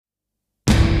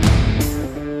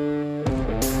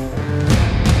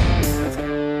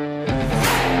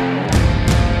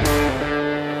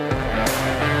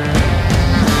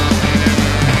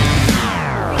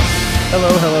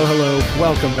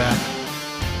Welcome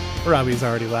back. Robbie's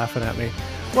already laughing at me.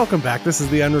 Welcome back. This is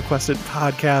the Unrequested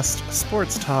Podcast,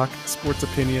 sports talk, sports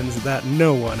opinions that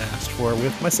no one asked for,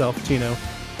 with myself, Tino,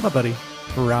 my buddy,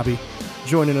 Robbie,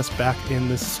 joining us back in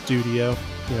the studio.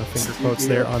 You know, finger quotes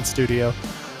there on studio.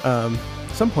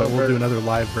 Some point we'll do another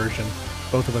live version,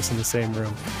 both of us in the same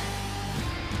room.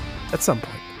 At some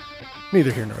point.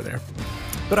 Neither here nor there.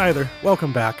 But either,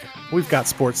 welcome back. We've got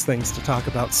sports things to talk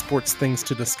about, sports things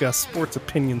to discuss, sports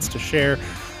opinions to share.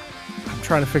 I'm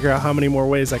trying to figure out how many more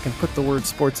ways I can put the word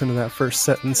sports into that first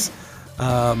sentence.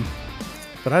 But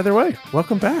either way,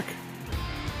 welcome back.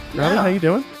 Robbie, how you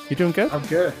doing? You doing good? I'm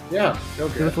good. Yeah, feel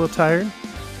good. You look a little tired?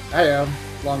 I am.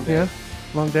 Long day. Yeah?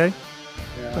 Long day?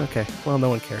 Yeah. Okay. Well, no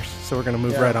one cares. So we're going to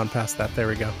move right on past that. There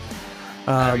we go.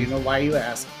 You know why you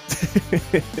ask.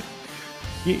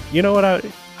 You know what?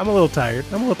 I'm a little tired.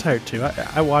 I'm a little tired too.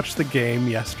 I watched the game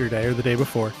yesterday or the day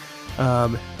before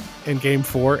in Game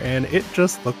 4, and it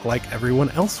just looked like everyone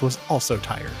else was also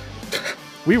tired.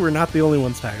 We were not the only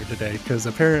ones tired today, because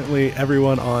apparently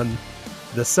everyone on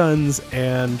the Suns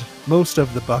and most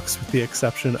of the Bucks, with the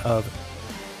exception of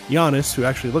Giannis, who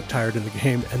actually looked tired in the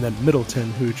game, and then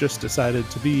Middleton, who just decided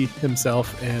to be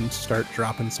himself and start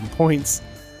dropping some points.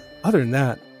 Other than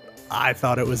that, I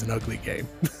thought it was an ugly game.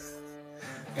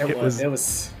 It was.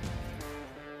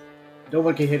 No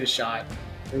one could hit a shot.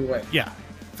 Yeah.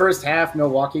 First half,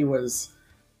 Milwaukee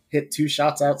hit 2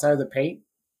 shots outside of the paint.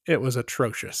 It was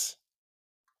atrocious.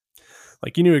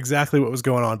 Like, you knew exactly what was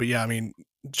going on, but yeah, I mean,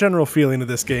 general feeling of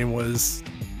this game was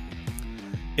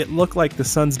it looked like the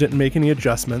Suns didn't make any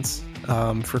adjustments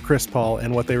for Chris Paul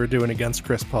and what they were doing against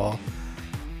Chris Paul.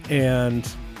 And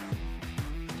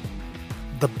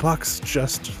the Bucks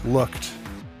just looked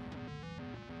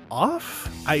off.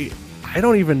 I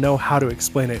don't even know how to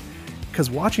explain it, because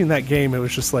watching that game, it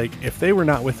was just like, if they were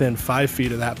not within 5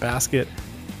 feet of that basket,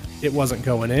 it wasn't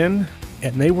going in,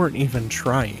 and they weren't even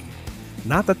trying.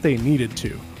 Not that they needed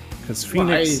to, because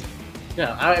Phoenix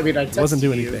wasn't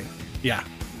doing anything. Yeah.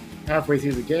 Halfway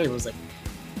through the game, it was like,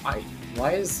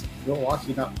 why is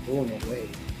Milwaukee not pulling away?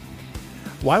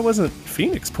 Why wasn't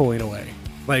Phoenix pulling away?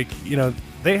 Like, you know,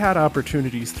 they had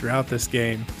opportunities throughout this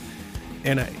game,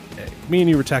 and me and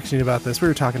you were texting about this. We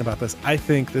were talking about this. I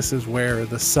think this is where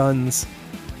the Suns,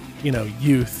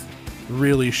 youth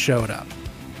really showed up.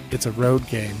 It's a road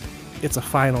game. It's a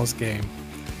finals game.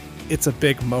 It's a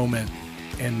big moment,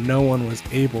 and no one was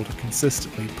able to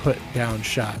consistently put down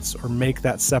shots or make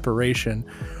that separation.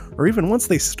 Or even once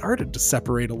they started to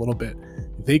separate a little bit,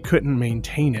 they couldn't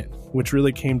maintain it, which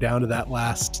really came down to that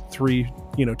last 2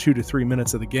 to 3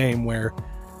 minutes of the game where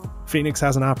Phoenix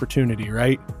has an opportunity,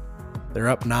 right? They're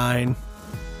up 9,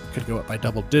 could go up by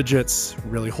double digits,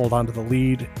 really hold on to the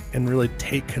lead, and really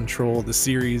take control of the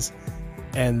series.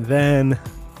 And then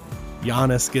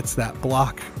Giannis gets that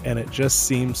block, and it just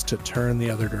seems to turn the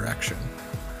other direction.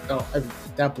 Oh,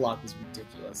 that block was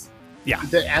ridiculous. Yeah.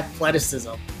 The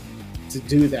athleticism to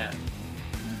do that.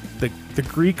 The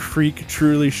Greek freak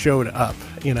truly showed up,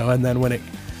 and then when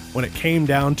it came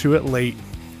down to it late,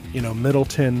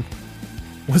 Middleton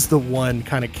was the one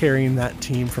kind of carrying that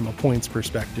team from a points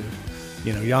perspective.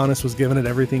 Giannis was giving it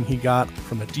everything he got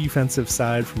from a defensive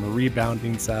side, from a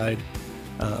rebounding side.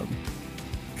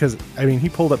 Because, he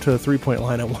pulled up to the 3-point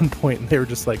line at one point, and they were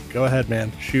just like, go ahead,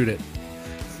 man, shoot it.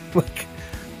 Like,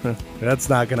 that's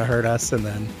not going to hurt us.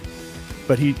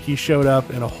 But he showed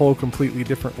up in a whole completely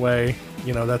different way.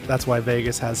 That's why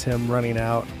Vegas has him running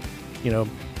out,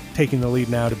 taking the lead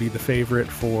now to be the favorite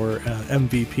for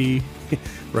MVP,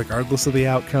 regardless of the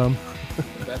outcome.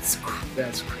 That's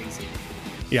crazy.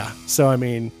 Yeah. So,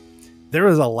 there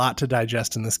was a lot to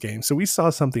digest in this game. So we saw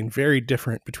something very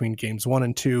different between games 1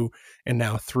 and 2 and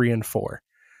now 3 and 4,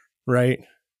 right?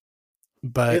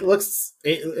 But it looks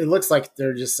like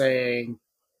they're just saying,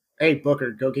 hey,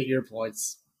 Booker, go get your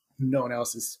points. No one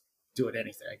else is doing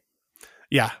anything.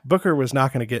 Yeah, Booker was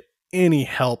not going to get any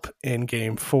help in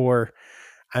game 4.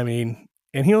 And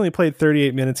he only played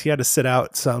 38 minutes. He had to sit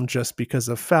out some just because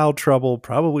of foul trouble,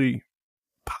 possibly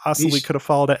could have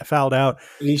fouled out.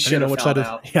 He should have fouled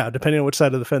out. Yeah, depending on which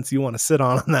side of the fence you want to sit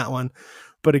on that one.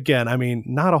 But again,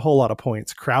 not a whole lot of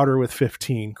points. Crowder with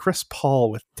 15, Chris Paul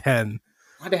with 10.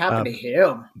 What happened to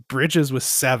him? Bridges with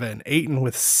 7, Ayton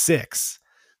with 6.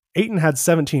 Ayton had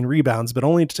 17 rebounds, but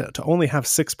only to only have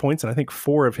 6 points, and I think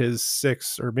 4 of his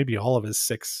 6, or maybe all of his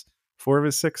 6, 4 of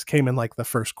his 6 came in like the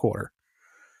first quarter.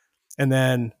 And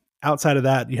then outside of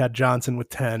that, you had Johnson with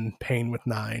 10, Payne with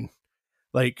 9.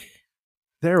 Like,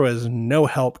 there was no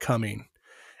help coming.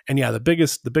 And yeah, the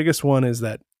biggest one is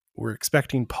that we're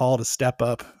expecting Paul to step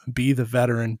up, be the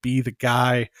veteran, be the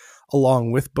guy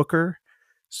along with Booker.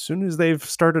 As soon as they've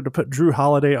started to put Drew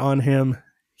Holiday on him,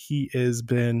 he has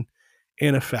been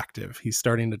ineffective. He's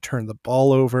starting to turn the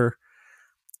ball over.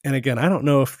 And again, I don't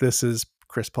know if this is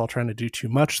Chris Paul trying to do too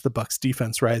much, the Bucks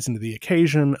defense rising to the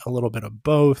occasion, a little bit of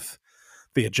both,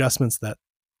 the adjustments that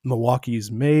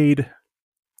Milwaukee's made.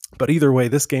 But either way,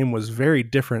 this game was very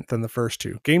different than the first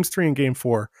two. Games 3 and Game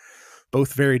 4,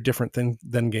 both very different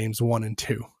than games 1 and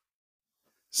 2.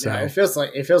 So yeah, it feels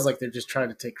like they're just trying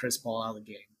to take Chris Paul out of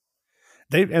the game.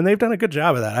 They've done a good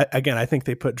job of that. I think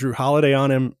they put Drew Holiday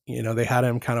on him. They had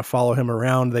him kind of follow him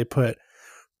around. They put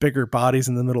bigger bodies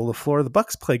in the middle of the floor. The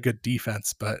Bucks play good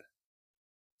defense, but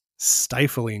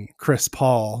stifling Chris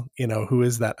Paul, who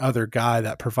is that other guy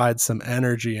that provides some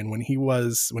energy. And when he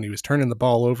was turning the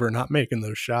ball over and not making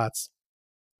those shots,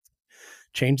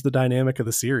 changed the dynamic of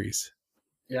the series.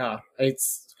 Yeah,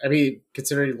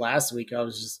 considering last week I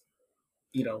was just,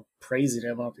 praising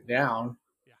him up and down.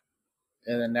 Yeah.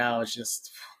 And then now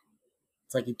it's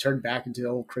like he turned back into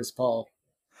old Chris Paul.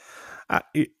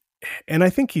 And I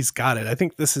think he's got it. I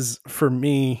think this is, for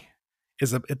me,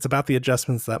 it's about the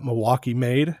adjustments that Milwaukee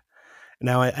made.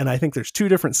 Now, and I think there's two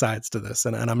different sides to this,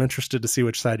 and I'm interested to see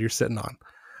which side you're sitting on.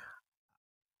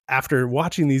 After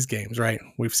watching these games, right,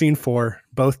 we've seen 4.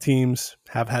 Both teams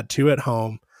have had 2 at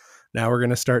home. Now we're going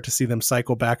to start to see them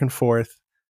cycle back and forth.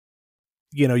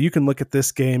 You can look at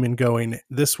this game and going,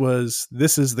 this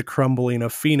is the crumbling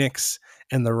of Phoenix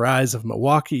and the rise of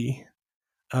Milwaukee.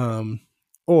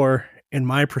 Or, in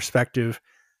my perspective,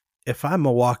 if I'm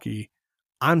Milwaukee,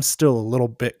 I'm still a little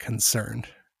bit concerned,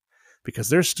 because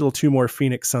there's still 2 more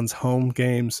Phoenix Suns home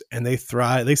games, and they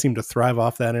seem to thrive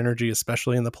off that energy,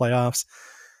 especially in the playoffs.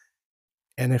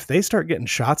 And if they start getting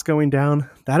shots going down,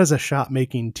 that is a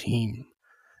shot-making team.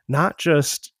 Not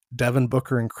just Devin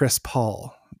Booker and Chris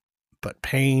Paul, but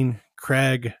Payne,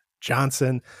 Craig,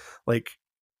 Johnson, like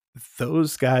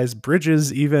those guys,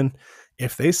 Bridges even,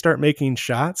 if they start making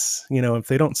shots, if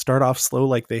they don't start off slow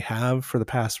like they have for the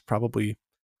past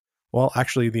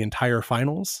actually the entire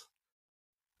finals,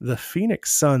 the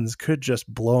Phoenix Suns could just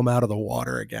blow them out of the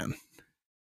water again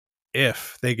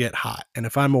if they get hot. And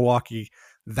if I'm Milwaukee,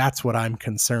 that's what I'm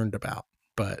concerned about.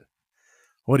 But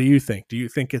what do you think? Do you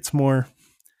think it's more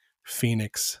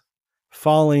Phoenix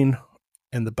falling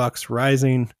and the Bucks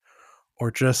rising,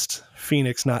 or just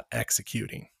Phoenix not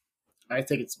executing? I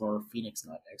think it's more Phoenix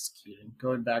not executing.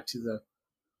 Going back to the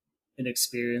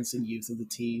inexperience and youth of the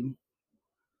team,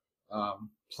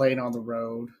 playing on the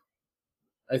road.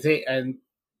 I think, and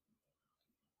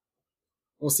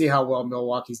we'll see how well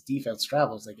Milwaukee's defense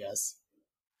travels, I guess.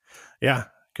 Yeah,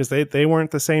 because they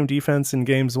weren't the same defense in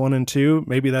games 1 and 2.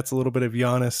 Maybe that's a little bit of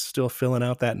Giannis still filling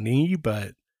out that knee,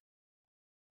 but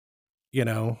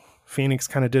Phoenix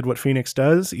kind of did what Phoenix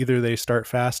does. Either they start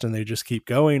fast and they just keep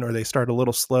going, or they start a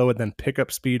little slow and then pick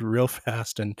up speed real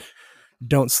fast and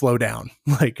don't slow down.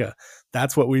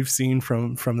 That's what we've seen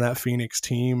from that Phoenix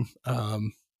team. I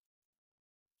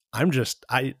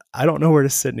don't know where to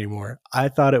sit anymore. I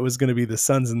thought it was going to be the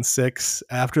Suns in 6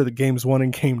 after the games 1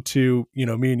 and game 2.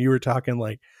 Me and you were talking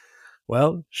like,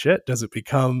 well, shit, does it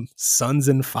become Suns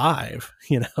in 5?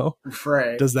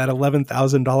 Right. Does that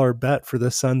 $11,000 bet for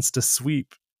the Suns to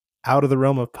sweep out of the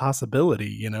realm of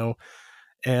possibility,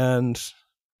 And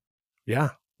yeah,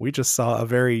 we just saw a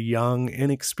very young,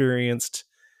 inexperienced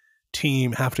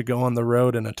team have to go on the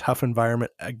road in a tough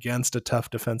environment against a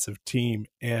tough defensive team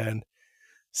and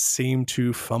seem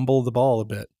to fumble the ball a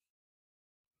bit.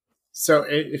 So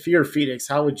if you're Phoenix,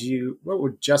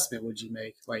 what adjustment would you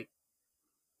make, like,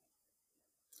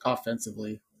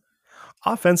 offensively?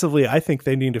 Offensively, I think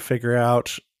they need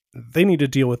to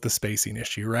deal with the spacing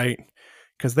issue, right?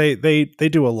 Because they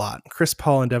do a lot. Chris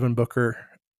Paul and Devin Booker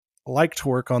like to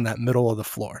work on that middle of the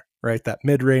floor, right? That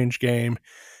mid-range game,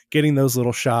 getting those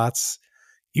little shots.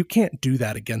 You can't do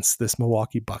that against this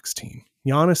Milwaukee Bucks team.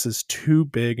 Giannis is too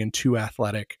big and too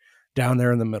athletic down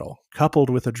there in the middle,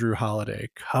 coupled with a Drew Holiday,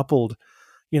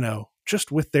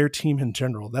 just with their team in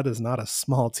general. That is not a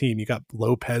small team. You got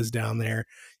Lopez down there.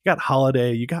 You got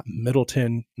Holiday. You got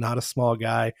Middleton, not a small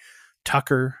guy.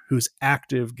 Tucker, who's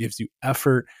active, gives you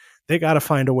effort. They got to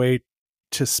find a way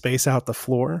to space out the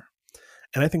floor.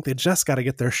 And I think they just got to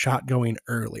get their shot going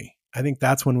early. I think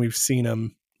that's when we've seen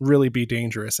them really be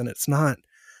dangerous. And it's not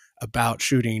about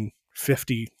shooting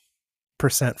 50%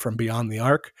 from beyond the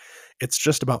arc. It's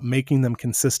just about making them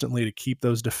consistently to keep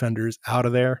those defenders out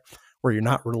of there, where you're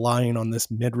not relying on this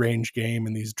mid-range game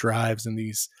and these drives and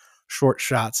these short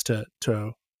shots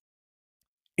to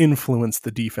influence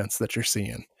the defense that you're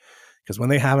seeing. Because when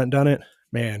they haven't done it,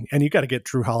 man, and you got to get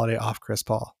Drew Holiday off Chris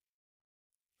Paul.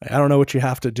 I don't know what you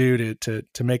have to do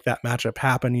to make that matchup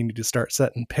happen. You need to start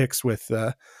setting picks with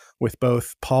with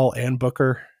both Paul and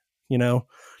Booker, you know,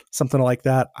 something like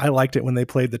that. I liked it when they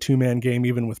played the 2-man game,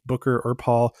 even with Booker or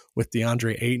Paul, with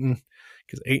DeAndre Ayton,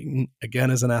 because Ayton,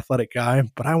 again, is an athletic guy,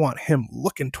 but I want him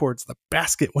looking towards the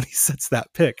basket when he sets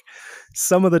that pick.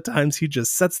 Some of the times he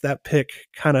just sets that pick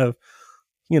kind of,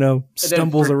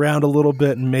 stumbles around a little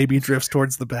bit and maybe drifts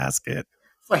towards the basket.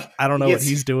 Like I don't know what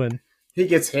he's doing. He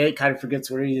gets hit, kind of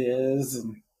forgets where he is,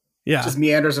 and just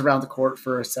meanders around the court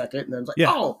for a second, and then it's like,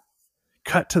 oh.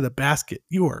 Cut to the basket.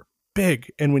 You are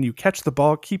big. And when you catch the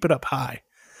ball, keep it up high.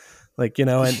 And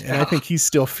I think he's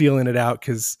still feeling it out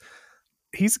because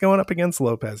he's going up against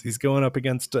Lopez. He's going up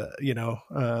against,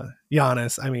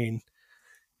 Giannis. I mean,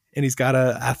 and he's got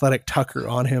a athletic Tucker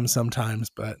on him sometimes.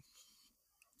 But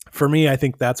for me, I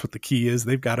think that's what the key is.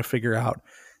 They've got to figure out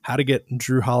how to get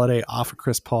Drew Holiday off of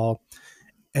Chris Paul.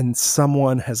 And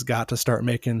someone has got to start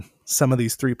making some of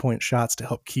these 3-point shots to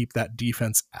help keep that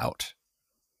defense out.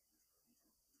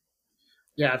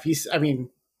 Yeah, if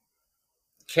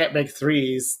can't make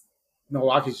threes,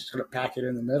 Milwaukee's just going to pack it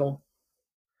in the middle.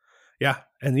 Yeah,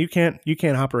 and you can't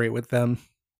operate with them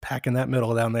packing that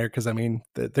middle down there because,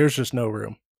 there's just no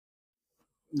room.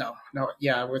 No,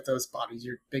 yeah, with those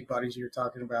big bodies you're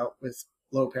talking about with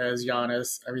Lopez,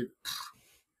 Giannis,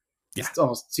 it's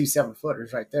almost 2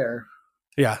 7-footers right there.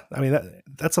 Yeah,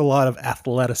 that's a lot of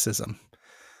athleticism.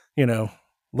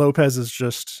 Lopez is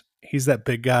just, he's that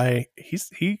big guy.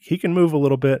 He can move a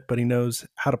little bit, but he knows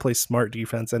how to play smart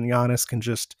defense, and Giannis can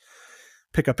just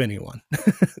pick up anyone.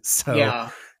 So, yeah.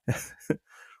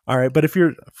 All right, but if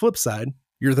you're flip side,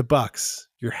 you're the Bucks.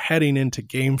 You're heading into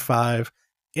Game 5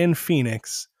 in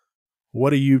Phoenix. What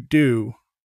do you do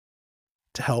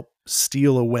to help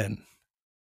steal a win?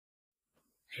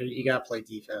 You got to play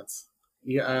defense.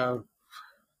 You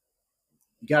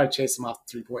got to chase them off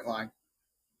the 3-point line.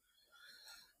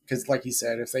 Because, like you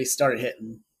said, if they start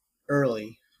hitting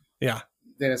early, then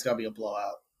it's going to be a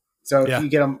blowout. So if you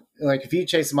get them, if you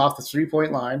chase them off the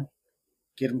 3-point line,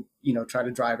 get them, try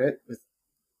to drive it with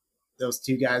those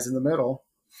 2 guys in the middle,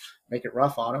 make it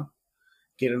rough on them,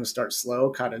 get them to start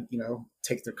slow, kind of,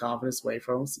 take their confidence away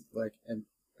from them. And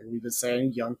like we've been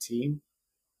saying, young team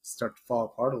start to fall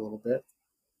apart a little bit,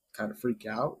 kind of freak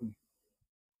out.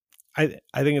 I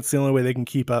think it's the only way they can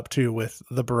keep up too with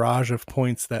the barrage of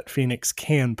points that Phoenix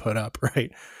can put up, right?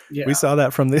 Yeah. We saw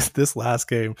that from this last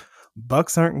game.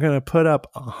 Bucks aren't going to put up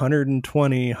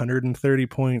 120, 130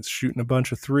 points shooting a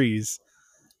bunch of threes.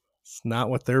 It's not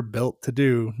what they're built to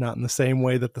do, not in the same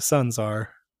way that the Suns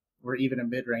are. Or even a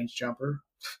mid-range jumper.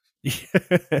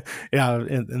 Yeah,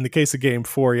 in the case of Game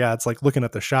 4, it's like looking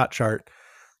at the shot chart.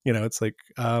 It's like,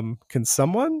 can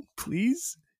someone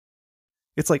please?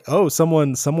 It's like, oh,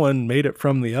 someone made it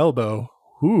from the elbow.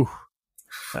 Whew.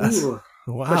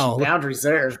 Wow. Boundaries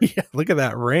there. Yeah, look at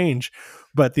that range.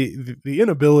 But the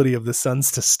inability of the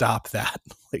Suns to stop that.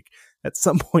 Like, at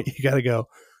some point, you got to go,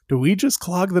 do we just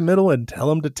clog the middle and tell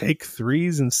them to take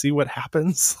threes and see what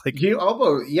happens? Like, you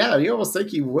almost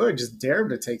think you would just dare them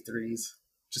to take threes.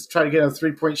 Just try to get a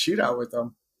 3-point shootout with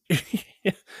them.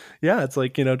 Yeah, it's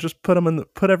like, just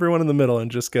put everyone in the middle and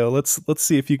just go, let's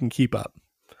see if you can keep up.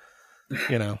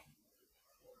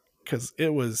 Because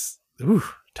it was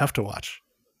tough to watch.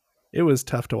 It was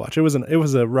tough to watch. It was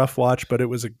a rough watch, but it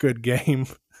was a good game.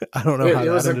 I don't know how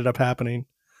that ended up happening.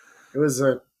 It was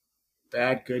a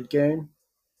bad good game.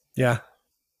 Yeah.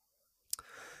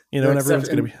 And everyone's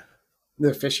going to be. The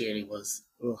officiating was.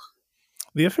 Ugh.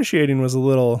 The officiating was a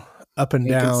little up and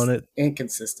down.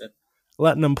 Inconsistent.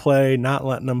 Letting them play, not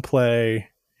letting them play.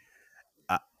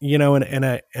 And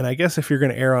I guess if you're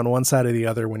going to err on one side or the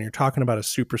other, when you're talking about a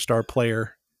superstar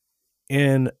player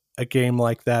in a game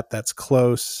like that, that's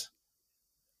close,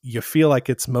 you feel like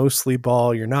it's mostly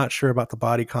ball. You're not sure about the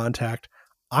body contact.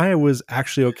 I was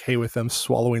actually okay with them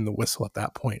swallowing the whistle at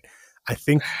that point. I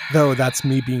think, though, that's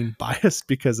me being biased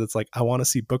because it's like, I want to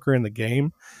see Booker in the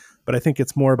game, but I think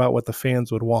it's more about what the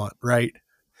fans would want. Right.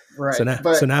 Right. So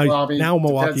now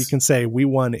Milwaukee can say we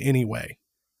won anyway.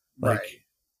 Like,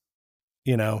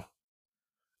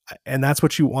 and that's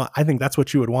what you want. I think that's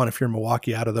what you would want if you're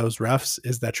Milwaukee out of those refs,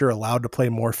 is that you're allowed to play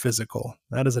more physical.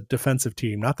 That is a defensive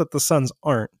team. Not that the Suns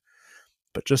aren't,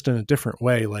 but just in a different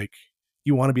way. Like,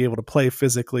 you want to be able to play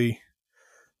physically,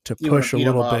 to push a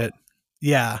little bit.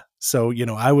 Yeah. So,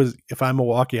 if I'm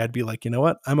Milwaukee, I'd be like, you know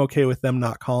what? I'm okay with them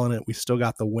not calling it. We still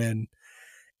got the win.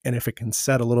 And if it can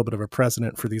set a little bit of a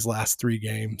precedent for these last 3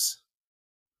 games,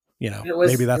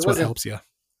 maybe that's what helps you.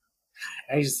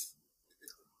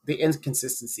 The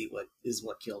inconsistency is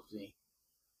what killed me.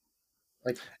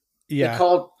 Like, yeah,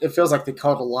 it feels like they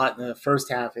called a lot in the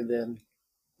first half, and then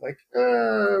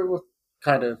we'll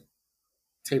kind of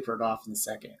taper it off in the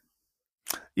second.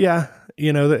 Yeah,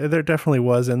 there definitely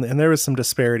was, and there was some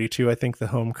disparity too. I think the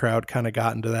home crowd kind of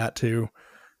got into that too,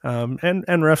 and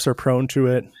refs are prone to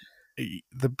it.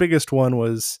 The biggest one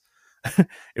was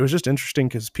it was just interesting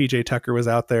because PJ Tucker was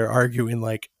out there arguing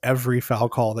like every foul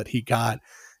call that he got,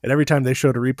 and every time they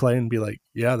showed a replay and be like,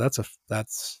 "Yeah, that's a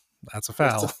It's a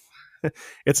foul."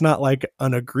 It's not like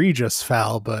an egregious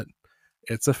foul, but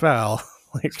it's a foul.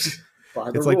 like by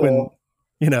the it's like when rule.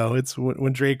 it's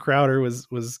when Dre Crowder was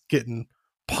getting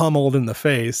pummeled in the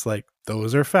face. Like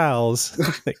those are fouls.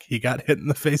 Like he got hit in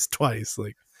the face twice.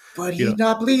 Like But you he's know,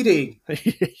 not bleeding.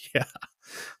 yeah.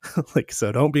 Like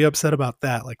so, don't be upset about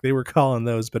that. Like they were calling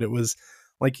those, but it was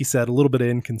like you said, a little bit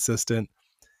inconsistent.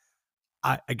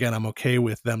 I'm okay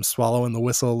with them swallowing the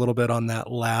whistle a little bit on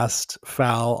that last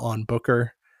foul on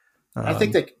Booker. I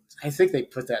think Um, they I think they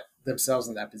put that themselves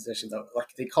in that position though. Like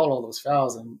they called all those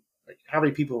fouls, and like how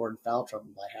many people were in foul trouble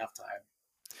by halftime?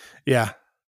 yeah,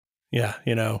 yeah.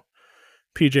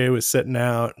 PJ was sitting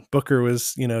out. Booker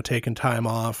was, taking time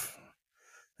off.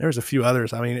 There was a few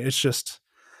others. I mean, it's just,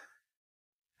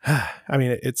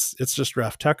 it's just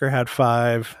rough. Tucker had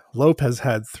 5. Lopez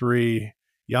had 3.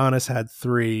 Giannis had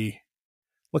 3.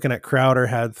 Looking at Crowder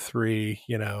had 3.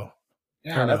 Or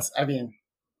Yeah, no, that's I mean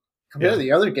compared to yeah.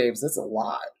 the other games, that's a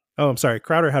lot. Oh, I'm sorry.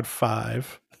 Crowder had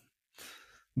 5.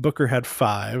 Booker had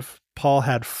 5. Paul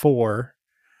had 4.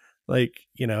 Like,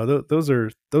 those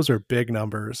are big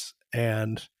numbers.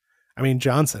 And I mean,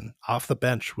 Johnson off the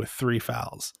bench with 3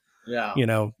 fouls. Yeah,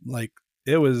 Like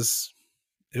it was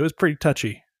pretty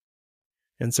touchy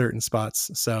in certain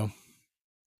spots. So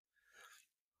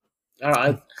I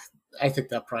don't know, I think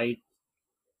that probably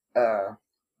oh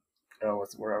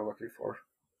what's the word I'm looking for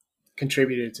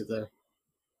contributed to the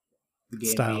game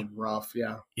style, being rough.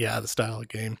 Yeah, yeah, the style of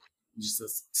game.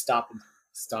 just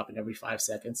stopping every 5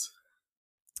 seconds.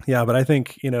 Yeah, but I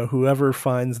think whoever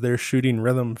finds their shooting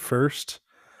rhythm first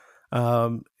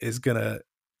is gonna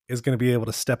be able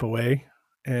to step away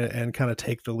and kind of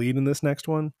take the lead in this next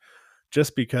one.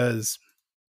 Just because,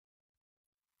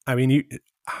 I mean, you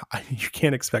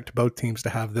can't expect both teams to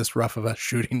have this rough of a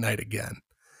shooting night again.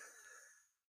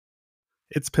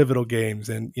 It's pivotal games,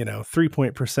 and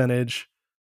 3-point percentage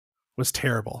was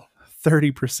terrible.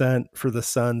 30% for the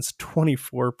Suns,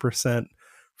 24%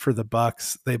 for the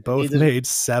Bucks. They both Either made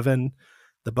 7.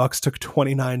 The Bucks took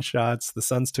 29 shots. The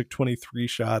Suns took 23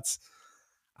 shots.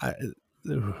 I,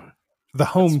 the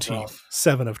home that's team, rough.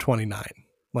 7 of 29.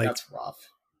 Like, That's rough.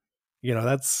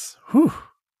 that's whew,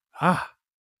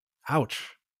 ouch.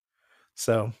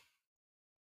 So,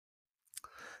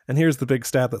 and here's the big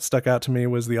stat that stuck out to me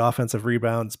was the offensive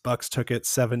rebounds. Bucks took it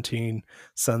 17.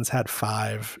 Suns had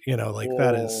 5. Like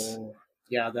that is, Oh,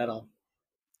 yeah, that'll.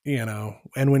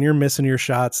 and when you're missing your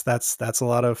shots, that's a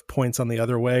lot of points on the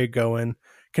other way going,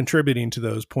 contributing to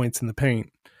those points in the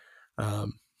paint.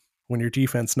 When your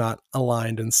defense not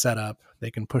aligned and set up,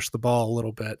 they can push the ball a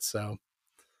little bit. So,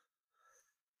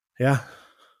 yeah,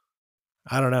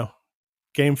 I don't know.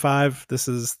 Game 5, this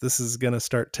is going to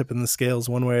start tipping the scales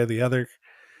one way or the other.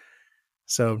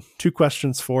 So, 2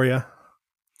 questions for you.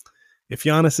 If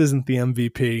Giannis isn't the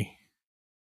MVP,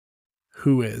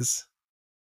 who is?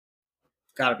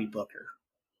 Gotta be Booker,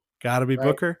 Gotta be right?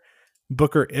 Booker.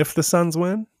 Booker if the Suns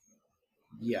win.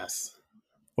 Yes,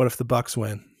 What if the Bucks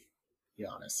win?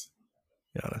 Giannis.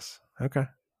 Giannis. Okay.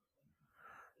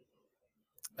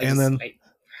 I And just, then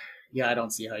I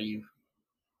don't see how you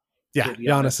yeah, give Giannis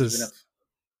Giannis even is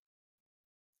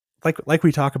if. like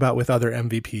we talk about with other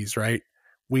MVPs, right?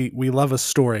 We love a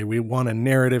story. We want a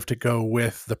narrative to go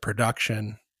with the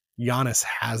production. Giannis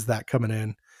has that coming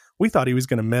in. We thought he was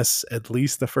going to miss at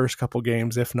least the first couple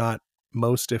games, if not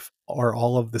most, if or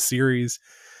all of the series.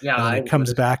 Yeah, And then I he comes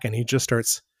would. back and he just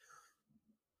starts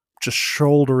just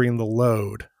shouldering the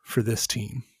load for this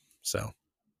team. So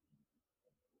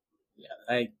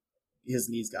Yeah, his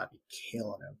knees got to be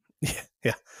killing him.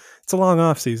 yeah, it's a long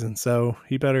off season, so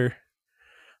he better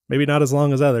maybe not as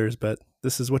long as others, but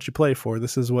this is what you play for.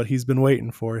 This is what he's been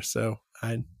waiting for. So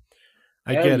I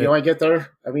Hey, get you it. only get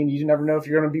there. I mean, you never know if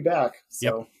you're going to be back.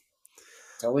 Yep. So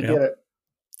totally Yep. get it.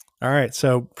 All right.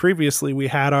 So previously we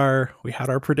had our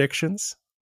predictions.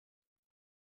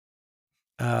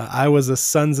 I was a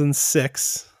Suns in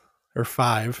 6 or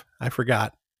 5. I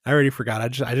forgot. I already forgot. I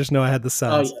just know I had the Oh,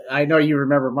 Suns. I know you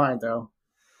remember mine though.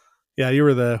 Yeah, you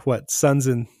were the what? Suns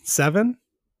in 7.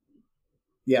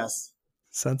 Yes,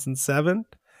 Suns in 7.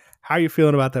 How are you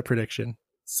feeling about that prediction?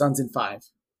 Suns in 5.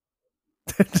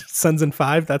 Suns in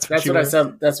 5. That's what That's you what I were.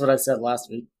 said. That's what I said last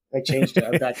week. I changed it.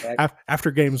 I backtracked.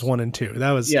 After games 1 and 2.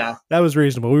 Yeah, That was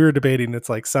reasonable. We were debating it's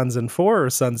like Suns in 4 or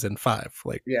Suns in 5.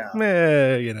 Like, yeah.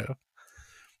 meh,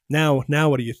 Now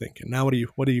what are you thinking? Now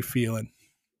what are you feeling?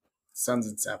 Suns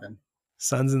in 7.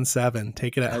 Suns in 7.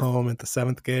 Take it at home at the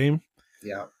 7th game.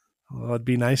 Yeah. Well, it'd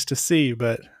be nice to see,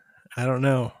 but I don't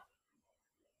know.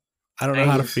 I don't know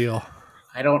how to feel.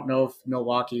 I don't know if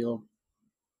Milwaukee's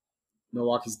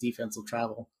defense will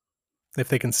travel. If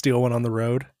they can steal one on the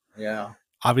road. Yeah.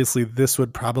 Obviously, this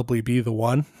would probably be the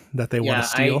one that they want to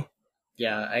steal.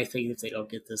 I think if they don't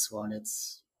get this one,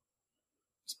 it's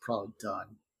probably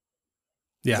done.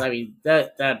 Yeah. I mean,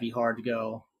 that'd be hard to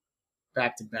go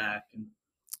back to back. And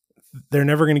they're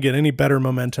never going to get any better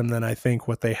momentum than I think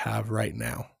what they have right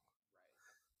now.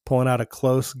 Pulling out a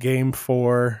close game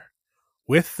 4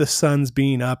 with the Suns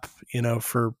being up,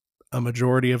 for a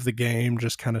majority of the game,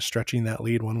 just kind of stretching that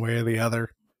lead one way or the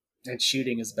other. And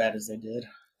shooting as bad as they did.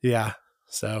 Yeah.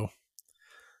 So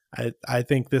I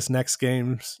think this next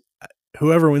game,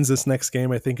 whoever wins this next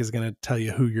game, I think is going to tell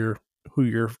you who your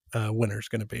winner is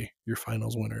going to be. Your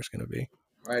finals winner is going to be.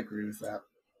 I agree with that.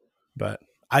 But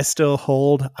I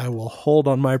will hold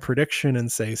on my prediction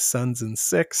and say Suns in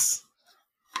 6.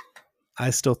 I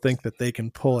still think that they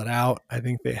can pull it out. I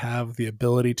think they have the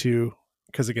ability to,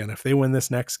 because again, if they win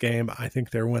this next game, I think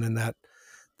they're winning that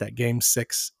game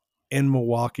 6 in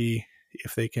Milwaukee.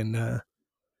 If they can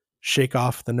shake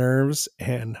off the nerves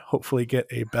and hopefully get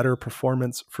a better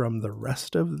performance from the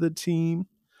rest of the team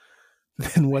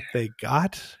than what they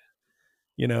got.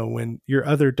 When your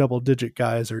other double-digit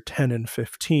guys are 10 and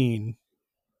 15,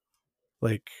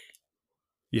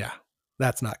 yeah,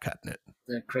 that's not cutting it.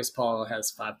 Then Chris Paul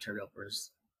has 5 turnovers.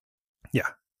 Yeah,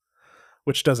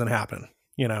 which doesn't happen.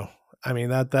 I mean,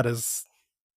 that is,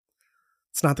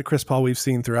 it's not the Chris Paul we've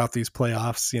seen throughout these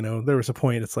playoffs. There was a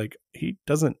point, it's like he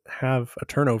doesn't have a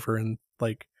turnover in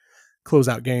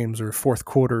closeout games or fourth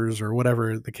quarters or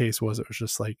whatever the case was. It was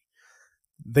just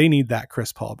they need that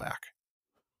Chris Paul back.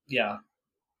 Yeah.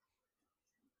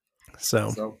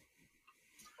 So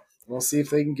we'll see if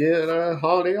they can get a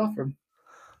holiday off him.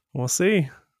 We'll see.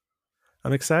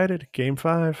 I'm excited. Game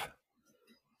 5.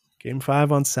 Game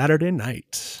 5 on Saturday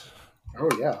night. Oh,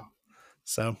 yeah.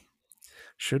 So,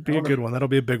 should be a good one. That'll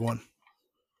be a big one.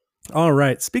 All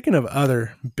right. Speaking of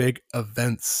other big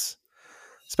events,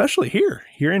 especially here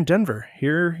in Denver,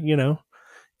 here,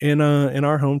 in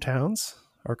our hometowns,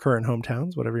 our current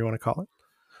hometowns, whatever you want to call it,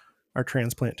 our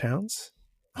transplant towns,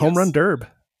 Home Run Durb,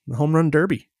 the Home Run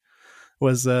Derby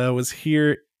was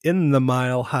here in the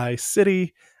Mile High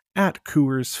City at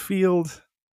Coors Field.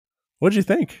 What'd you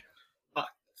think?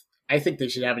 I think they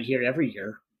should have it here every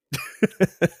year.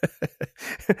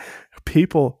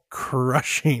 People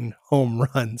crushing home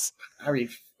runs. I mean,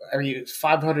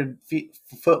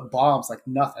 500-foot bombs like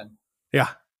nothing. Yeah.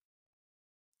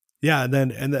 Yeah, and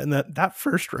then that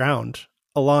first round,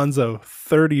 Alonso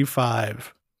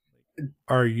 35.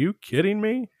 Are you kidding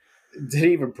me? Didn't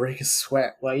even break a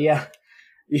sweat. Well, yeah,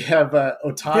 you have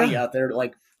Ohtani out there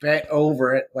bent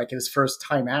over it in his first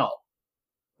time out.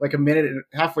 A minute and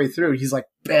halfway through, he's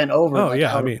bent over,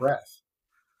 out of breath.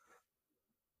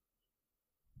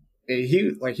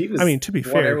 He was. I mean, to be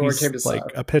fair, he's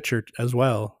a pitcher as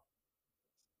well.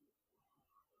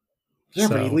 Yeah,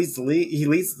 but he leads the league. He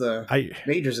leads the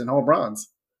majors in home runs.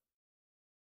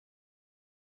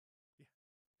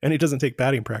 And he doesn't take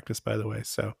batting practice, by the way.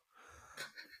 So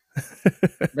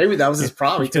maybe that was his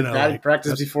problem. He took batting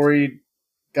practice before he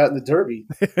got in the Derby.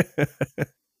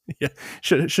 Yeah,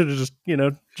 should have just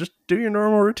just do your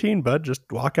normal routine, bud. Just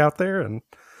walk out there and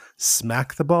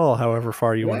smack the ball, however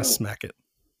far you want to smack it.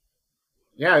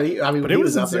 Yeah, but it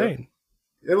was insane.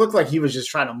 It looked like he was just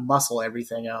trying to muscle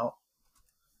everything out.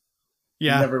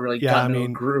 Yeah, he never really got into a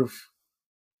groove.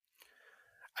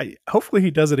 Hopefully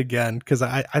he does it again, because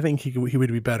I think he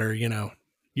would be better.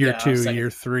 Year 2, year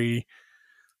 3,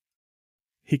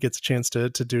 he gets a chance to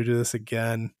do this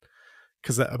again.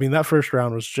 Because that first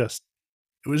round was just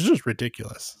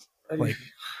ridiculous.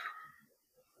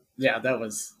 Yeah, that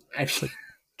was.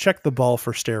 Check the ball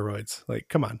for steroids.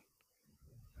 Come on.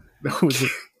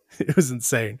 It was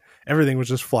insane. Everything was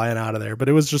just flying out of there, but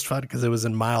it was just fun because it was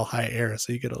in mile high air,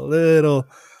 so you get a little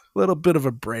bit of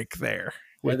a break there.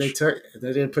 Which... Yeah,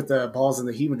 they didn't put the balls in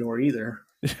the humidor either.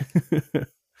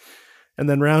 And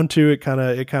then round 2, it kind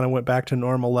of went back to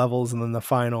normal levels, and then the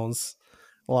finals,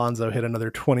 Alonso hit another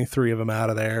 23 of them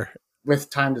out of there with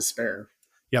time to spare.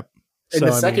 Yep. In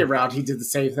the second round, he did the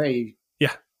same thing.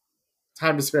 Yeah.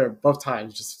 Time to spare both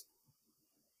times, just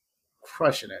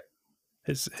crushing it.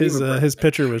 His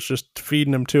pitcher was just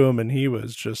feeding them to him, and he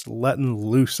was just letting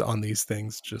loose on these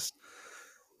things. Just,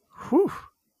 whew.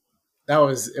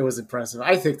 It was impressive.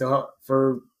 I think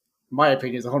for my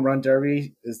opinion, the Home Run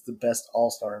Derby is the best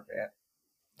All-Star event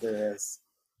there is.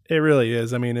 It really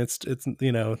is. I mean, it's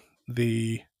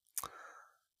the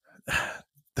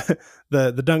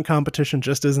the dunk competition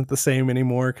just isn't the same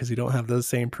anymore because you don't have those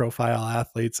same profile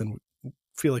athletes, and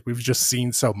feel like we've just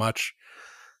seen so much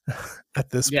at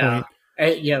this Yeah,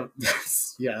 point. yeah,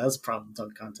 that's a problem with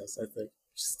dunk contest. I think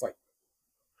just like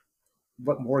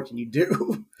what more can you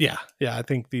do? Yeah, yeah. I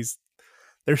think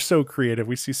they're so creative.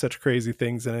 We see such crazy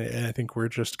things, and I think we're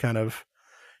just kind of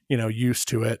used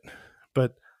to it.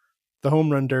 But the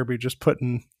home run derby just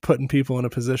putting people in a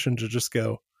position to just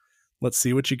go, let's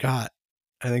see what you got.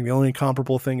 I think the only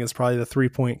comparable thing is probably the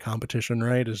 3-point competition,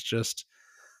 right? Is just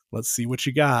let's see what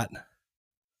you got.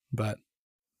 But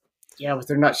Yeah, but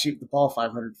they're not shooting the ball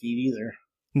 500 feet either.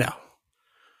 no,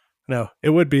 no, it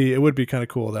would be kind of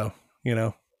cool though.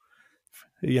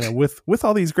 With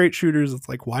all these great shooters, it's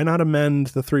like why not amend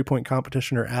the 3-point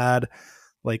competition or add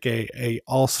like a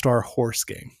all-star horse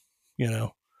game? You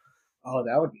know, Oh,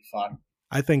 that would be fun.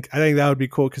 I think that would be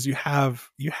cool because you have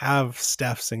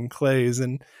Stephs and Clays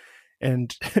and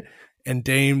and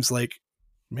Dames. Like,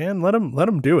 man, let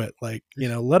them do it. Like,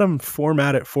 let them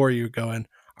format it for you. Going,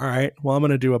 all right, well, I'm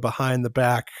going to do a behind the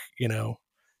back,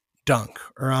 dunk,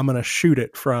 or I'm going to shoot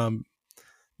it from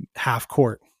half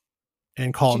court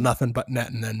and call Should, nothing but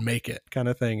net and then make it kind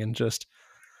of thing, and just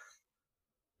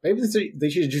maybe they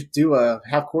should just do a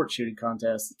half court shooting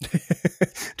contest.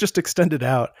 just extend it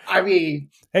out. I mean,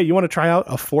 Hey, you want to try out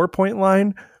a 4-point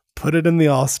line? Put it in the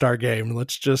All-Star game.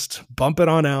 Let's just bump it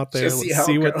on out there. just Let's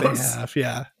see what they have.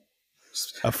 Yeah.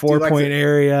 A do like 4-point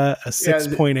area, a yeah,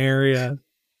 6-point area.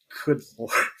 good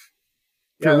lord.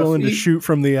 If you're willing to shoot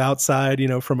from the outside,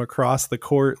 from across the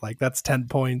court, like that's 10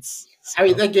 points. So, I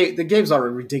mean, the game's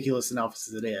already ridiculous enough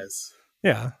as it is.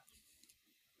 yeah.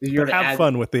 You're But have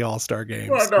fun with the All-Star games.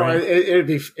 Well, no, right?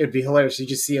 it'd be hilarious. You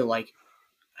just see it like,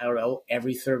 I don't know,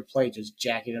 every third play just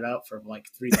jacking it up from like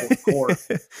 3/4 court.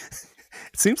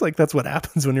 It seems like that's what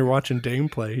happens when you're watching Dame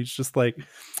play. He's just like,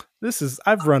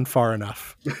 I've run far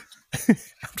enough. I'm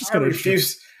just going to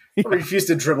I refuse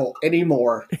to dribble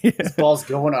anymore. Yeah. This ball's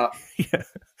going up. Yeah.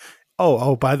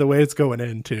 Oh, by the way, it's going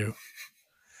in too.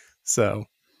 So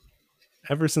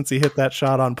ever since he hit that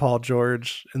shot on Paul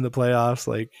George in the playoffs,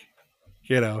 like,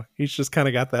 he's just kind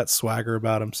of got that swagger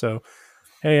about him. So,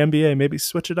 hey, NBA, maybe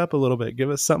switch it up a little bit. Give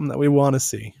us something that we want to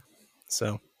see.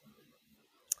 So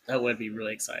that would be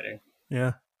really exciting.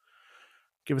 Yeah.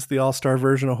 Give us the all-star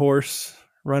version of horse.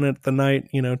 Run it the night,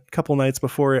 a couple nights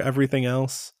before everything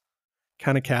else.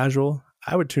 Kind of casual.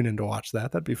 I would tune in to watch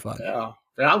that. That'd be fun. Yeah,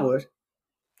 I would.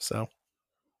 So,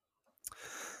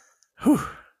 whew.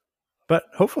 But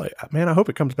hopefully, man, I hope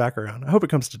it comes back around. I hope it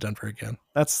comes to Denver again.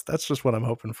 That's just what I'm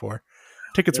hoping for.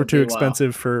 Tickets were too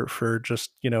expensive for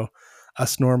just,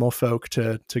 us normal folk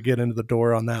to get into the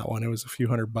door on that one. It was a few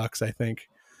 $100, I think.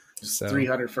 So,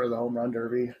 300 for the home run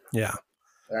derby. Yeah.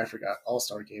 I forgot.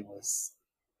 All-Star game was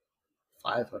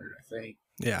 500, I think.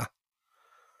 Yeah.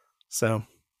 So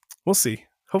we'll see.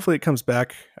 Hopefully it comes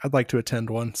back. I'd like to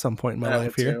attend one some point in my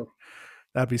life here. Too.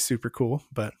 That'd be super cool.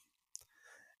 But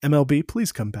MLB,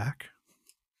 please come back.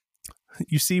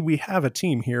 You see, we have a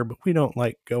team here, but we don't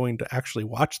like going to actually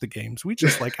watch the games. We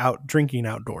just like out drinking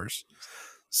outdoors.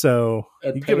 So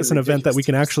you give us an event that we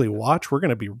can actually watch, we're going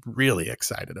to be really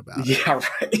excited about it. Yeah,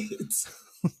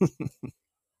 right.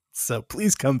 So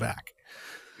please come back.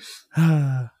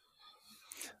 All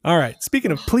right.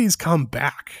 Speaking of please come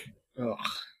back. Ugh.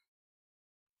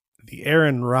 The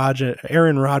Aaron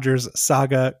Rodgers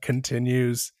saga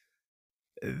continues.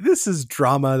 This is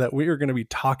drama that we are going to be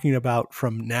talking about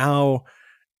from now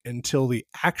until the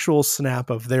actual snap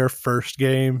of their first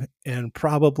game and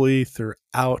probably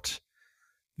throughout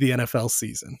the NFL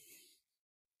season.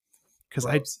 Because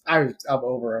I'm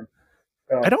over him.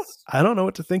 I don't know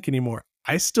what to think anymore.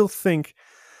 I think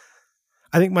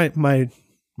my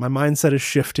mindset is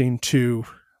shifting to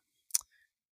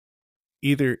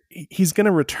either he's going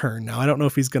to return. Now, I don't know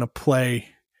if he's going to play,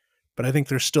 but I think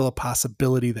there's still a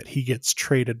possibility that he gets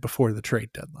traded before the trade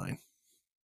deadline.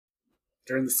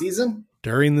 During the season?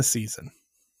 During the season.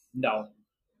 No.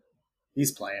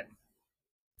 He's playing.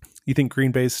 You think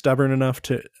Green Bay's stubborn enough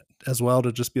to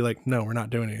just be like, no, we're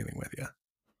not doing anything with you?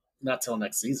 Not till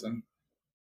next season.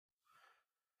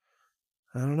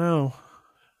 I don't know.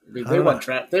 I mean, they want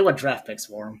draft picks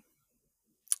for him.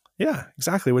 Yeah,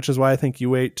 exactly. Which is why I think you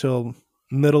wait till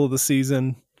middle of the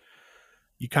season.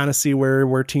 You kind of see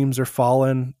where teams are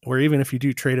falling, or even if you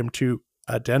do trade him to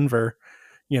Denver,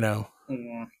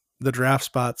 the draft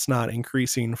spot's not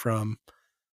increasing from,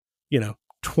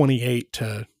 28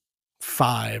 to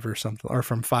 5 or something, or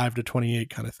from 5 to 28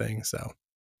 kind of thing. So,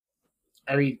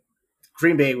 I mean,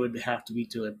 Green Bay would have to be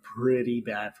doing pretty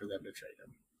bad for them to trade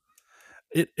him.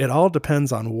 it all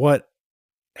depends on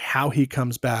how he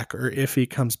comes back, or if he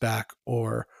comes back,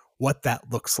 or what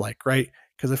that looks like, right?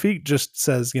 Because if he just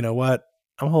says, you know what,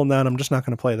 I'm holding out, I'm just not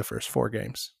going to play the first 4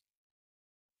 games.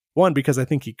 One, because I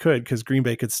think he could, because Green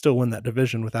Bay could still win that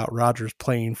division without Rodgers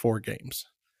playing 4 games.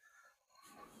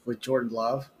 With Jordan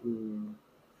Love,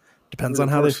 Depends on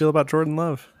how they feel about Jordan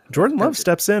Love. Jordan Love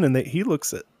steps in and he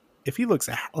looks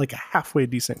like a halfway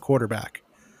decent quarterback,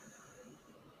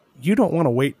 you don't want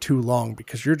to wait too long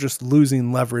because you're just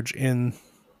losing leverage in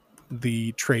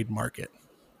the trade market,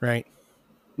 right?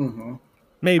 Mm-hmm.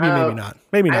 Maybe not.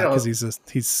 Maybe not, because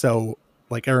he's so,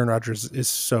 like, Aaron Rodgers is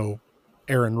so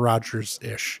Aaron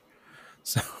Rodgers-ish.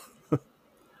 So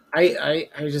I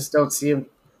just don't see him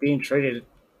being traded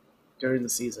during the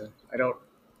season.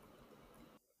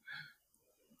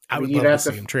 I would love to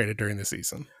see him traded during the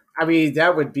season. I mean,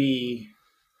 that would be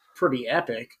pretty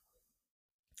epic.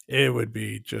 It would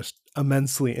be just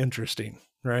immensely interesting,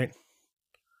 right?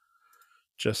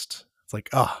 Just, it's like,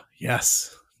 oh,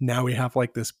 yes. Now we have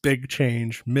like this big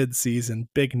change mid-season,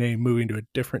 big name moving to a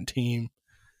different team.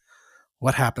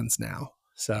 What happens now?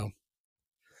 So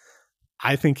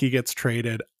I think he gets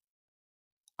traded.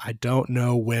 I don't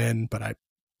know when, but I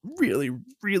really,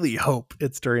 really hope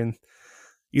it's during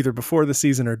either before the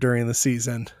season or during the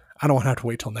season. I don't want to have to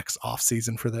wait till next off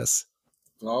season for this.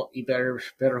 Well, you better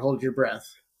hold your breath.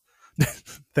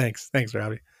 Thanks,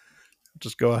 Robbie.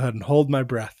 Just go ahead and hold my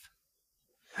breath.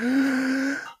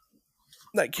 I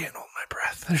can't hold my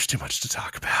breath. There's too much to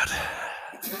talk about.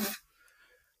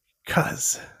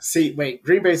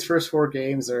 Green Bay's first 4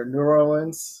 games are New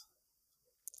Orleans,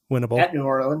 winnable, at New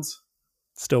Orleans,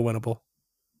 still winnable.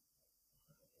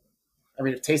 I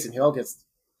mean, if Taysom Hill gets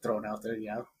thrown out there,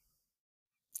 yeah.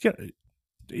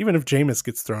 Even if Jameis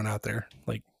gets thrown out there,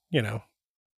 like, you know,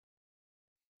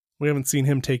 we haven't seen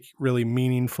him take really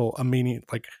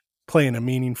playing a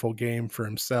meaningful game for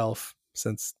himself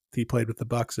since he played with the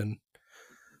Bucs and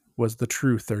was the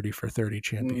true 30 for 30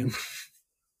 champion.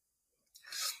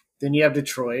 Then you have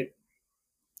Detroit.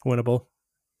 Winnable.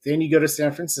 Then you go to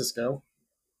San Francisco.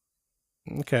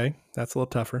 Okay, that's a little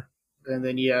tougher. And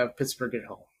then you have Pittsburgh at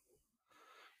home.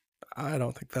 I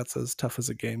don't think that's as tough as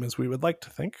a game as we would like to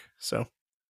think. So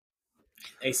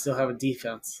they still have a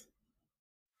defense.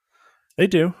 They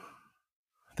do,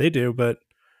 but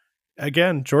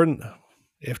again,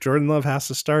 if Jordan Love has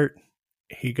to start,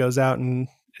 he goes out and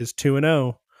is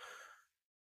 2-0.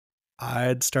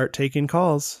 I'd start taking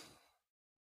calls.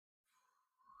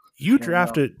 You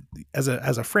drafted as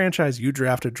a franchise, you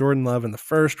drafted Jordan Love in the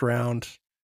first round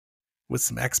with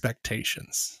some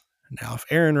expectations. Now, if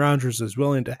Aaron Rodgers is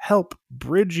willing to help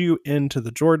bridge you into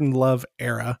the Jordan Love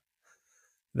era,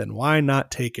 then why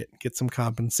not take it? Get some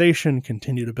compensation,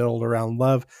 continue to build around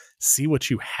Love, see what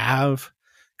you have,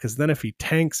 because then if he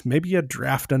tanks, maybe you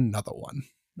draft another one.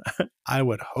 I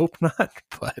would hope not,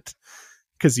 but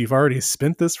because you've already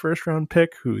spent this first round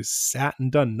pick who's sat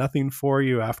and done nothing for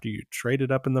you after you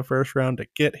traded up in the first round to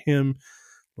get him.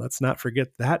 Let's not forget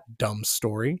that dumb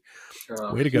story.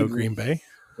 Way to go, Green Bay.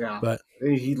 Yeah, but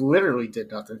he literally did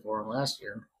nothing for him last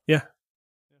year. Yeah,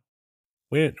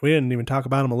 we didn't even talk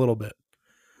about him a little bit.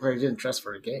 Well, he didn't dress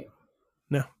for a game.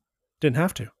 No, didn't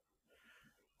have to.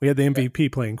 We had the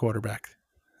MVP playing quarterback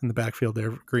in the backfield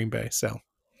there for Green Bay. So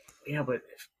yeah, but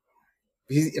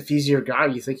if he's your guy,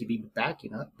 you think he'd be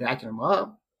backing him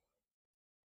up.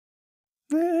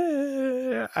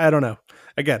 I don't know.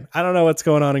 Again, I don't know what's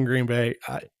going on in Green Bay.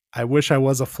 I wish I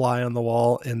was a fly on the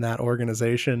wall in that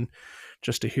organization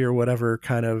just to hear whatever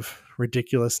kind of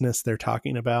ridiculousness they're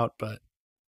talking about, but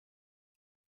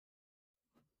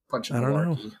I don't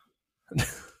know.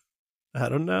 I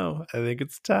don't know. I think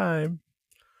it's time.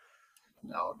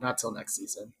 No, not till next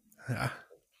season. Yeah.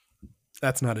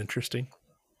 That's not interesting.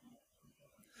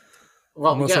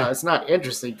 Well, it's not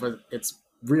interesting, but it's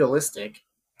realistic.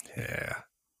 Yeah.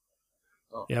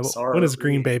 Oh, yeah, but when has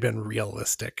Green Bay been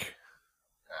realistic?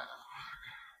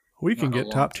 We can get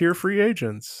top tier free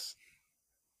agents.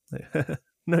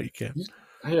 No, you can't.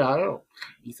 Yeah, I don't.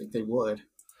 You think they would?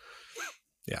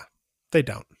 Yeah, they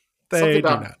don't. They do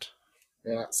not.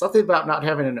 Yeah, something about not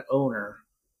having an owner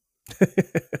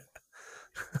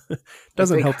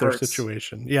doesn't help their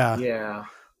situation. Yeah. Yeah.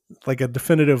 Like a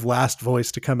definitive last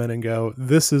voice to come in and go,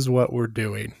 this is what we're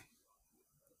doing.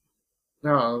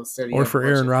 No, or for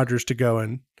Aaron Rodgers to go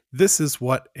and this is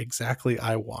what exactly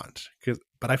I want.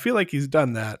 But I feel like he's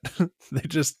done that. They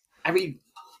just haven't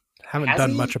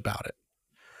done much about it.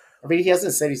 I mean, he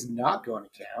hasn't said he's not going to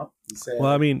count. He said,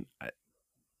 well, I mean,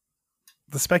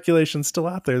 the speculation's still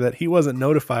out there that he wasn't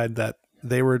notified that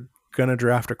they were going to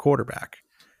draft a quarterback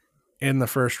in the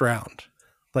first round.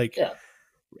 Like,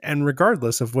 And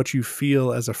regardless of what you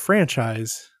feel as a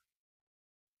franchise,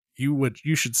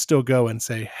 you should still go and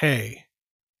say, hey,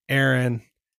 Aaron,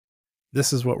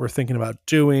 this is what we're thinking about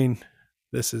doing.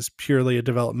 This is purely a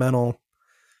developmental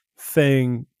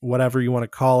thing, whatever you want to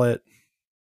call it.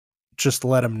 Just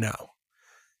let him know.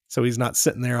 So he's not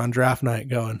sitting there on draft night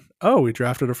going, oh, we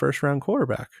drafted a first round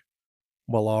quarterback.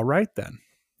 Well, all right then.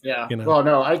 Yeah. Well,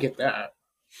 no, I get that.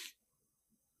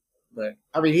 But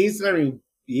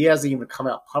he hasn't even come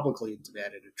out publicly and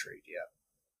demanded a trade yet.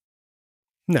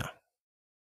 No.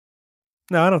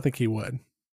 No, I don't think he would.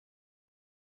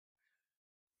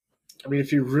 I mean,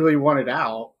 if you really wanted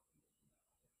out,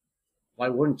 why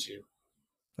wouldn't you?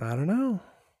 I don't know.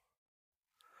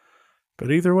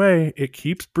 But either way, it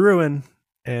keeps brewing.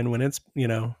 And when it's,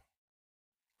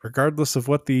 regardless of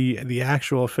what the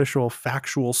actual official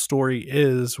factual story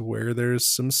is, where there's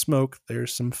some smoke,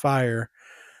 there's some fire.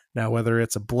 Now, whether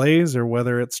it's a blaze or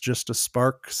whether it's just a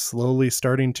spark slowly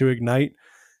starting to ignite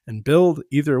and build,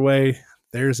 either way,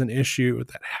 there's an issue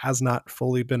that has not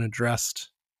fully been addressed.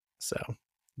 So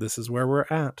this is where we're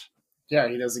at. Yeah,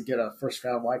 he doesn't get a first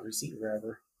round wide receiver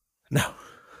ever. No.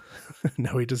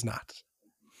 No, he does not.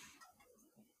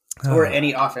 Or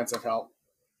any offensive help.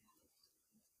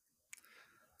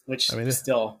 Which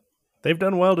still... They've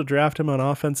done well to draft him on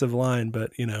offensive line,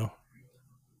 but,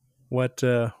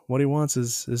 what he wants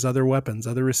is other weapons,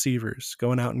 other receivers,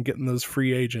 going out and getting those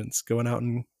free agents, going out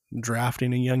and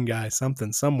drafting a young guy,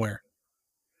 something, somewhere.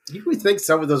 You would think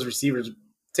some of those receivers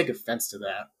take offense to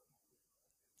that.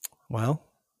 Well,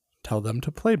 tell them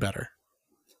to play better.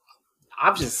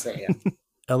 I'm just saying.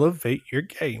 Elevate your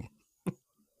game.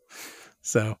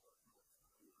 So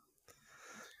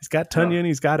he's got Tunyon,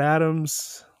 he's got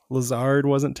Adams. Lazard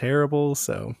wasn't terrible,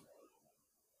 so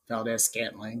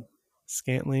Valdez-Scantling,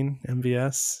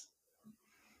 MVS.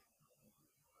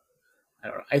 I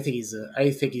don't know. I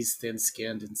think he's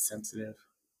thin-skinned and sensitive.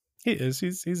 He is.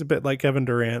 He's a bit like Kevin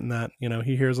Durant in that,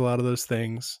 he hears a lot of those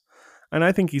things. And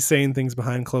I think he's saying things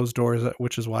behind closed doors,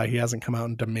 which is why he hasn't come out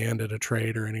and demanded a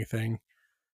trade or anything.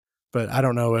 But I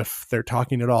don't know if they're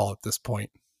talking at all at this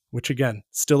point, which again,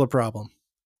 still a problem.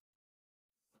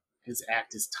 His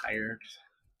act is tired.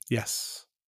 Yes.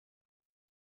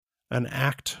 An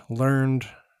act learned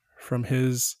from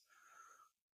his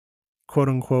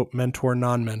quote-unquote mentor,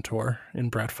 non-mentor in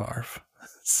Brett Favre.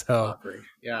 So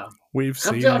yeah, we've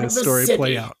seen this story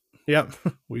play out. Yep.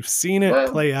 We've seen it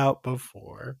play out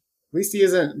before. At least he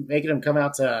isn't making him come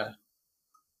out to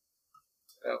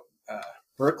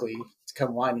Berkeley to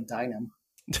come wine and dine him.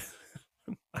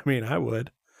 I mean, I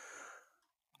would.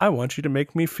 I want you to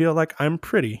make me feel like I'm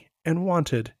pretty and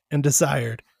wanted and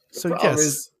desired. So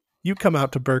yes, you come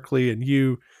out to Berkeley and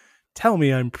you tell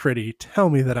me I'm pretty. Tell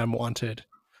me that I'm wanted.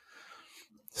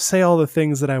 Say all the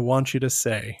things that I want you to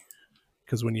say.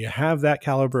 Because when you have that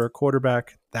caliber of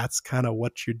quarterback, that's kind of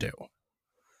what you do.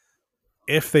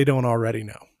 If they don't already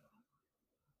know.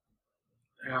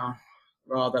 Yeah.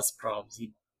 Well, that's the problem.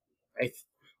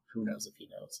 Who knows if he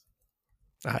knows?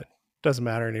 It doesn't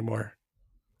matter anymore.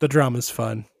 The drama's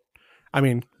fun. I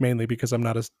mean, mainly because I'm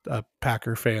not a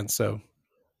Packer fan, so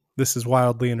this is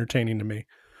wildly entertaining to me.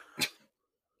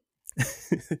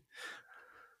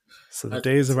 So the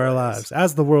days of our lives,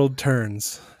 as the world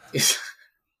turns.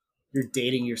 You're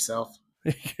dating yourself.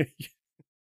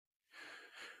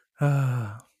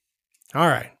 All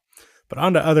right. But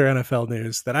on to other NFL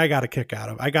news that I got a kick out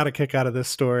of. I got a kick out of this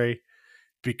story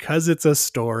because it's a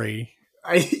story.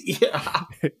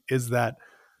 Is that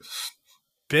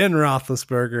Ben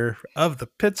Roethlisberger of the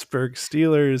Pittsburgh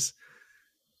Steelers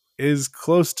is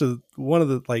close to one of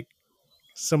the,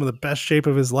 some of the best shape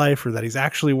of his life, or that he's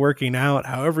actually working out,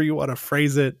 however you want to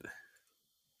phrase it.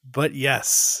 But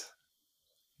yes,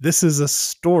 this is a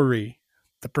story.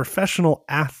 The professional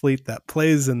athlete that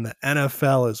plays in the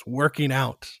NFL is working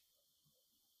out.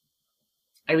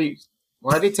 I mean,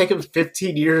 why did it take him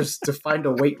 15 years to find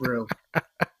a weight room?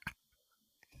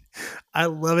 I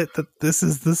love it that this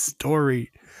is the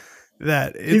story.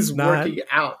 That he's working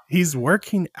out. He's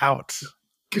working out.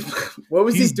 What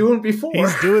was he doing before?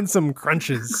 He's doing some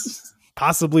crunches,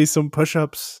 possibly some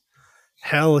push-ups.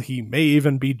 Hell, he may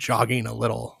even be jogging a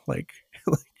little. I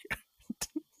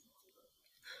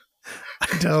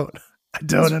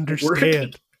don't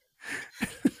understand.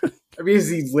 I mean, has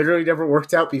he literally never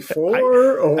worked out before?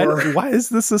 Why is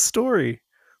this a story?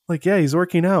 Yeah, he's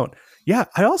working out. Yeah,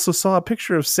 I also saw a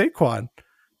picture of Saquon,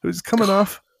 who's coming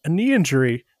off a knee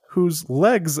injury, whose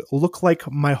legs look like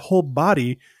my whole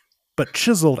body, but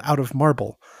chiseled out of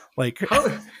marble.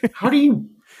 How do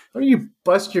you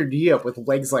bust your knee up with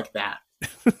legs like that?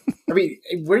 I mean,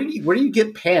 where do you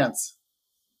get pants?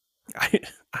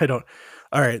 I don't.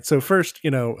 All right. So first,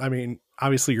 I mean,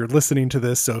 obviously you're listening to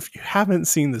this. So if you haven't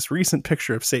seen this recent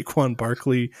picture of Saquon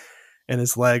Barkley and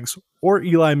his legs or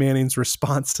Eli Manning's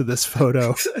response to this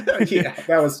photo, Yeah,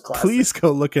 that was classic. please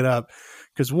go look it up.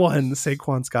 Because one,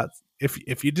 Saquon's got,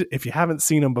 if you haven't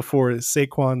seen him before,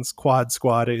 Saquon's quad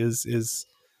squad is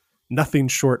nothing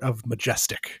short of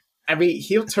majestic. I mean,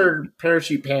 he'll turn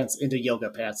parachute pants into yoga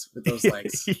pants with those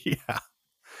legs. Yeah.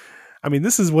 I mean,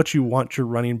 this is what you want your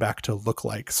running back to look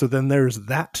like. So then there's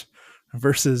that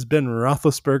versus Ben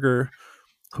Roethlisberger,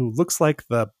 who looks like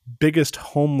the biggest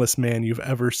homeless man you've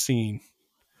ever seen.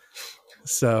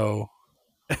 So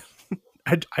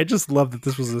I just love that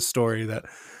this was a story that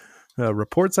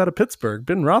reports out of Pittsburgh.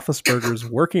 Ben Roethlisberger's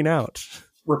working out.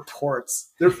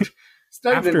 Reports. It's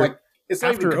not even like it's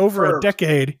not after even over a confirmed.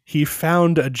 decade, he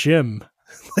found a gym.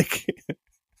 Like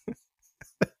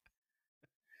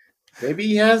maybe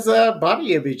he has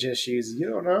body image issues. You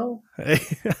don't know.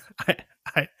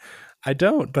 I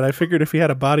don't, but I figured if he had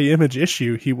a body image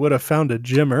issue, he would have found a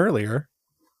gym earlier.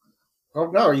 Oh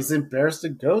no, he's embarrassed to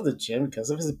go to the gym because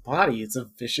of his body. It's a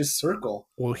vicious circle.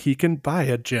 Well, he can buy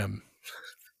a gym.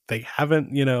 They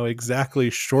haven't, exactly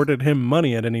shorted him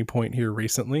money at any point here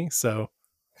recently, so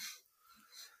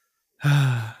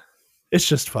it's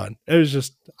just fun. It was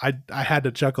just I had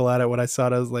to chuckle at it when I saw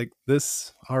it. I was like,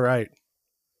 this, all right.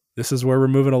 This is where we're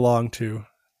moving along to.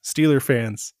 Steeler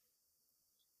fans,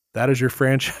 that is your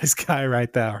franchise guy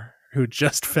right there who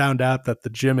just found out that the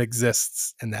gym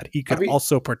exists and that he could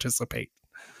also participate.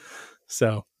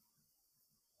 So,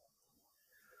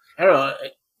 I don't know.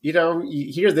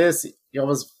 You hear this, you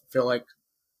almost feel like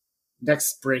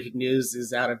next breaking news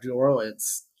is out of New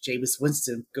Orleans. Jameis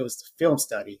Winston goes to film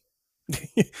study.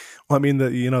 well, I mean,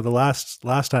 the last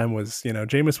time was,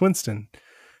 Jameis Winston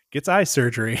gets eye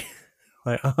surgery.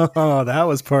 Like, oh, that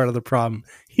was part of the problem.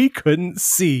 He couldn't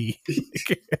see.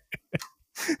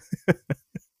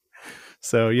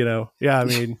 So, yeah, I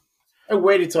mean, I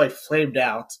waited until I flamed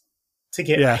out to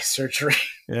get eye surgery.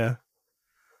 Yeah.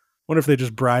 Wonder if they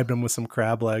just bribed him with some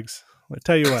crab legs. I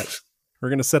tell you what, we're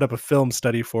going to set up a film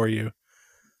study for you.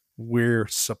 We're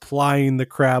supplying the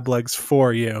crab legs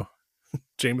for you.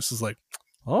 Jameis is like,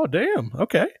 oh, damn.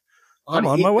 Okay. I'm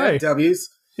on my way. W's.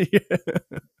 Yeah.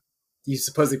 You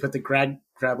suppose they put the crab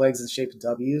legs in the shape of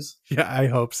W's? Yeah, I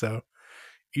hope so.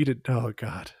 Eat it. Oh,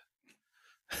 God.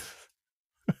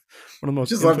 One of the most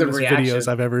just love the videos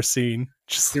I've ever seen.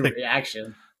 Just the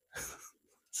reaction.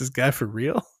 Is this guy for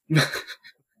real?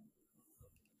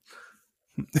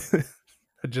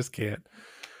 I just can't.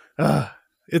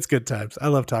 It's good times. I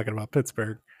love talking about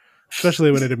Pittsburgh,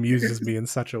 especially when it amuses me in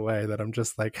such a way that I'm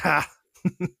just like, ha!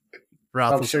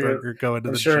 Roethlisberger going to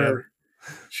the gym.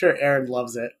 Sure, Aaron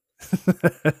loves it.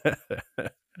 I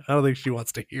don't think she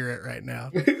wants to hear it right now.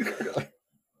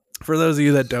 For those of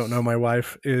you that don't know, my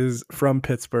wife is from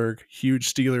Pittsburgh,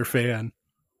 huge Steeler fan.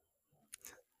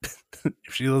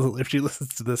 if she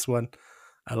listens to this one,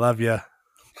 I love you,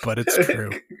 but it's true.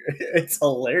 It's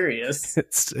hilarious.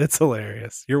 It's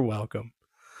hilarious. You're welcome.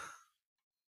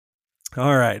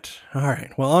 All right.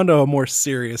 Well, on to a more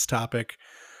serious topic.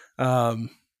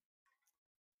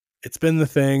 It's been the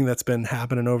thing that's been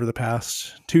happening over the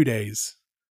past 2 days.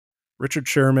 Richard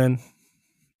Sherman,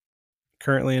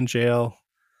 currently in jail.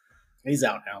 He's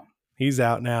out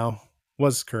now.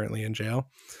 Was currently in jail,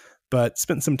 but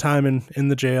spent some time in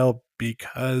the jail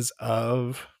because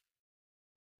of,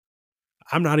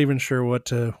 I'm not even sure what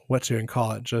to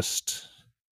call it. Just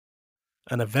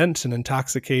an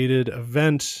intoxicated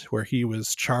event where he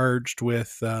was charged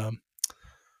with,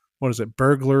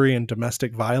 burglary and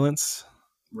domestic violence.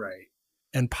 Right.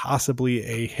 And possibly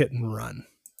a hit and run.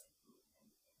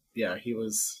 Yeah, he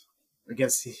was, I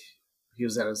guess he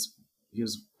was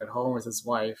at home with his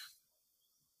wife.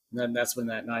 And then that's when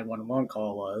that 911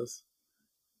 call was.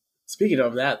 Speaking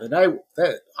of that,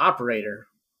 that operator,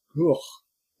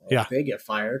 they get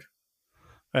fired.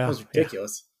 That was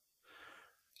ridiculous.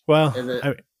 Yeah. Well,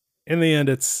 in the end,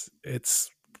 it's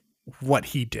what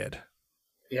he did.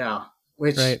 Yeah,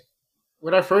 which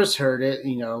when I first heard it,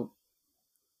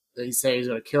 they say he's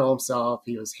going to kill himself.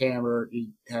 He was hammered.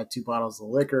 He had 2 bottles of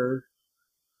liquor.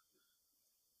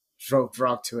 Drove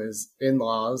drunk to his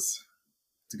in-laws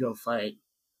to go fight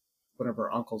one of her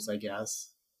uncles, I guess.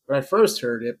 When I first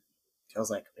heard it, I was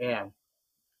like, man,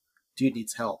 dude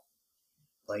needs help.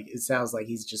 Like, it sounds like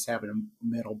he's just having a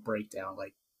mental breakdown.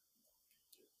 Like,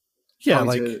 he's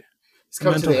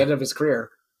coming to the end of his career.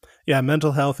 Yeah,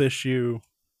 mental health issue.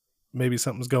 Maybe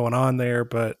something's going on there,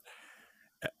 but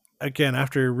again,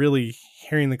 after really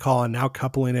hearing the call and now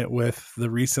coupling it with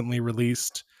the recently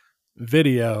released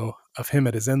video of him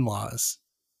at his in-laws,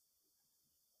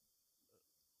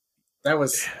 That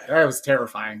was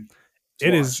terrifying to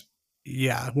It is, watch.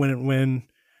 yeah.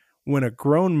 When a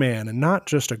grown man, and not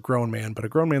just a grown man, but a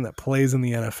grown man that plays in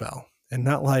the NFL, and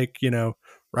not like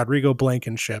Rodrigo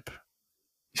Blankenship,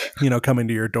 coming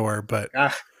to your door, but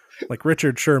Ah, like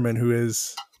Richard Sherman, who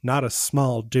is not a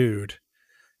small dude,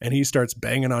 and he starts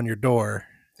banging on your door.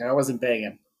 I wasn't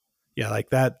banging. Yeah,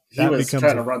 like that. He That was becomes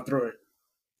trying to run through it.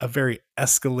 a very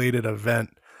escalated event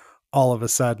all of a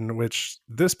sudden, which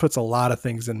this puts a lot of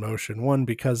things in motion. One,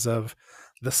 because of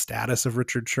the status of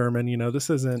Richard Sherman. This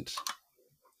isn't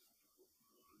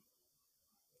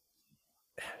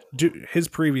his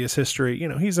previous history.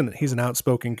 He's an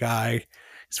outspoken guy.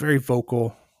 He's very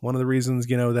vocal. One of the reasons,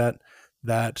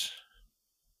 that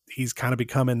he's kind of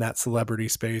become in that celebrity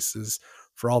space is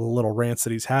for all the little rants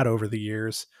that he's had over the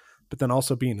years, but then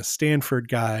also being a Stanford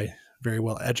guy, very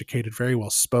well educated, very well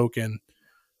spoken,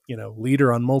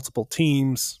 leader on multiple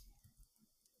teams.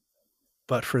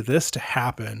 But for this to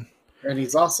happen, And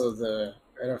he's also the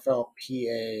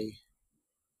NFLPA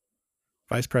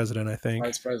vice president, I think.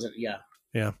 vice president. Yeah.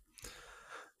 Yeah.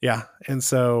 Yeah. And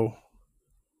so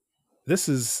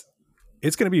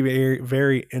it's going to be very,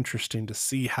 very interesting to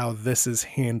see how this is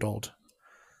handled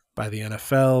by the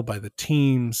NFL, by the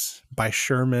teams, by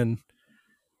Sherman,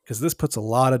 because this puts a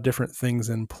lot of different things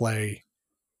in play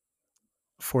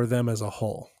for them as a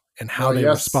whole and how Well, they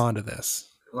yes. respond to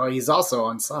this. Well, he's also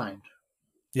unsigned.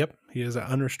 Yep, he is an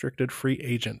unrestricted free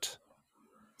agent.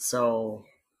 So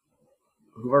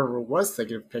whoever was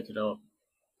thinking of picking up,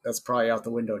 that's probably out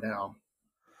the window now.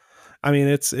 I mean,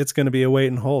 it's going to be a wait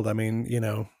and hold. I mean,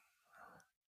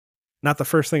 not the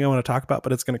first thing I want to talk about,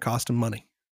 but it's going to cost him money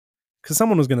because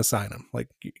someone was going to sign him. Like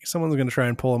someone's going to try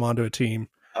and pull him onto a team.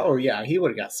 Oh yeah, he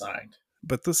would have got signed.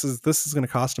 But this is going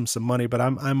to cost him some money. But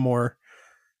I'm more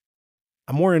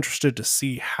interested to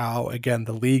see how, again,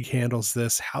 the league handles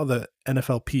this, how the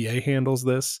NFLPA handles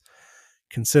this,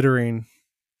 considering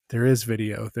there is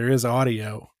video, there is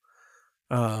audio.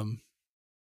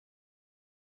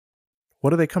 What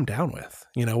do they come down with?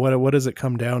 What does it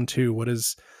come down to? What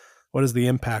is the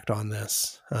impact on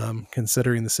this,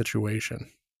 considering the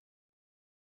situation?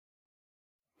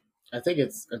 I think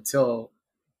it's until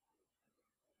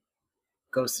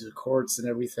it goes to the courts and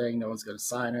everything, no one's going to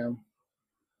sign him.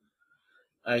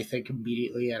 I think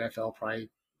immediately NFL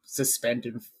probably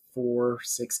suspended 4,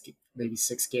 6, maybe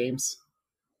 6 games.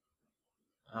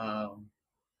 Um,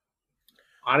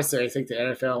 Honestly, I think the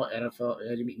NFL,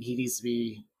 I mean, he needs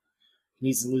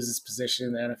to lose his position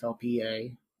in the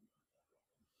NFLPA.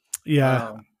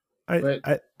 Yeah, I But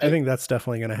I, I I think that's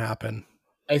definitely going to happen.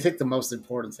 I think the most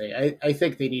important thing, I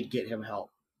think they need to get him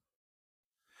help.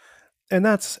 And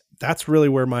that's really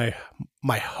where my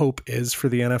hope is for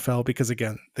the NFL, because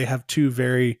again, they have two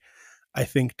very, I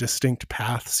think, distinct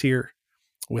paths here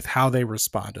with how they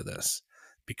respond to this.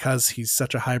 Because he's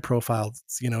such a high profile,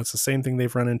 it's the same thing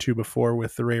they've run into before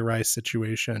with the Ray Rice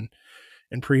situation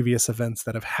and previous events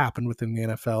that have happened within the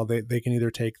NFL. They can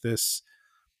either take this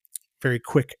very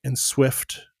quick and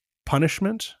swift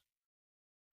punishment,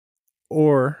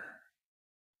 or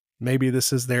maybe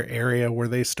this is their area where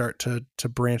they start to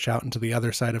branch out into the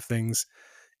other side of things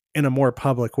in a more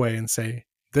public way and say,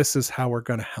 this is how we're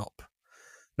going to help.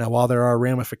 Now, while there are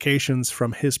ramifications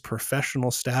from his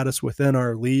professional status within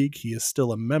our league, he is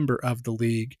still a member of the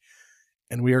league,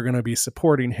 and we are going to be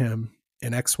supporting him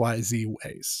in XYZ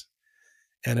ways.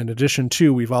 And in addition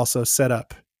to, we've also set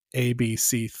up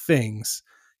ABC things,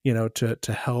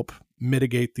 to help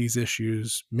mitigate these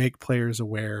issues, make players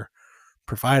aware,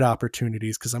 provide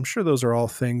opportunities, because I'm sure those are all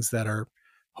things that are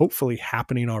hopefully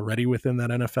happening already within that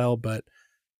NFL, but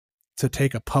to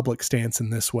take a public stance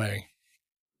in this way,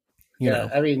 Yeah,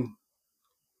 I mean,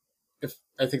 if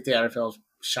I think the NFL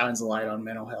shines a light on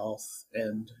mental health,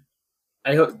 and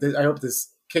I hope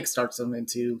this kickstarts them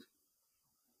into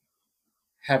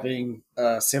having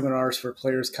seminars for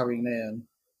players coming in,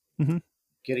 mm-hmm.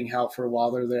 getting help for while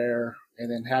they're there,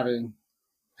 and then having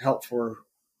help for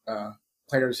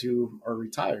players who are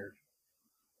retired.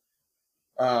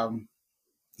 The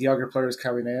younger players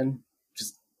coming in,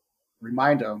 just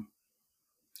remind them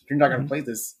you're not going to play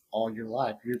this all your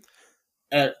life. You're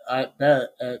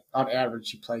on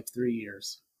average, you play 3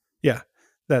 years. Yeah,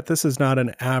 that this is not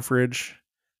an average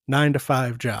 9 to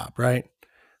 5 job, right?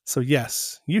 So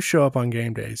yes, you show up on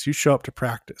game days, you show up to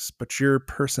practice, but your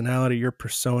personality, your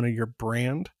persona, your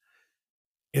brand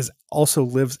is also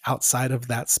lives outside of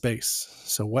that space.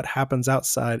 So what happens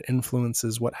outside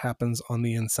influences what happens on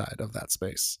the inside of that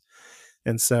space.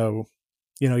 And so,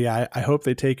 I hope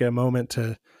they take a moment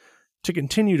to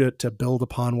continue to build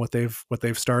upon what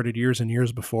they've started years and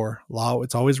years before. Law,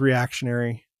 it's always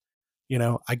reactionary.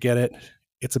 I get it.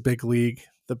 It's a big league.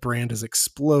 The brand has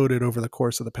exploded over the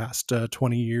course of the past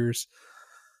 20 years.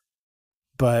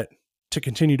 But to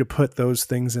continue to put those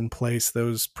things in place,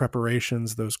 those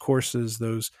preparations, those courses,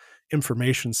 those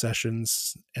information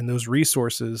sessions, and those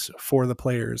resources for the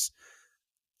players,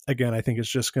 again, I think it's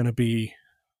just going to be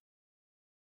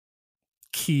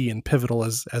key and pivotal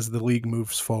as the league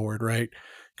moves forward, right?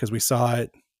 Because we saw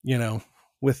it,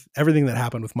 with everything that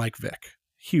happened with Mike Vick.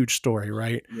 Huge story,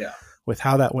 right? Yeah. With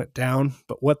how that went down,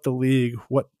 but what the league,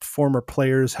 what former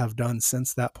players have done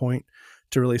since that point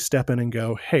to really step in and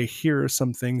go, hey, here are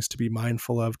some things to be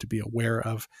mindful of, to be aware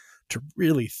of, to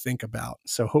really think about.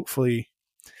 So hopefully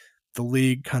the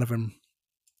league kind of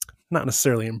not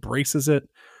necessarily embraces it,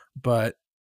 but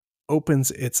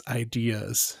opens its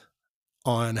ideas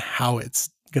on how it's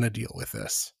going to deal with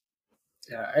this.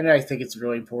 Yeah, and I think it's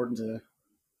really important to,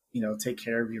 take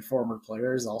care of your former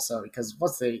players also, because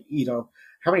once they,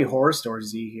 how many horror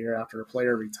stories do you hear after a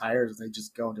player retires, they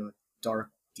just go into a dark,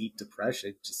 deep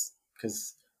depression just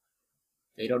because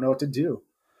they don't know what to do.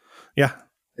 Yeah.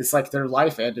 It's like their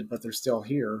life ended, but they're still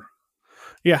here.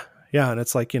 Yeah. Yeah. And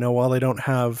it's like, while they don't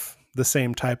have the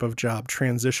same type of job,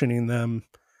 transitioning them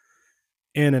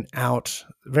in and out,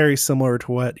 very similar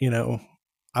to what,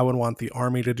 I would want the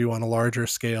Army to do on a larger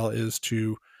scale is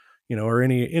to, or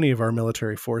any of our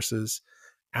military forces,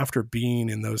 after being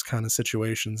in those kind of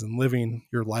situations and living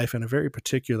your life in a very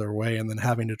particular way and then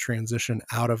having to transition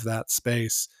out of that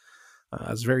space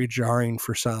is very jarring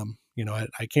for some.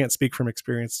 I can't speak from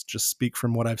experience, just speak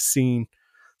from what I've seen.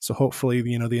 So hopefully,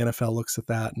 the NFL looks at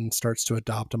that and starts to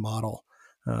adopt a model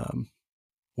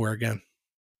where, again,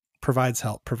 provides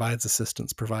help, provides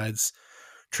assistance, provides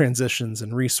transitions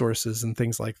and resources and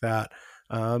things like that.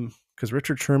 Because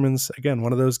Richard Sherman's, again,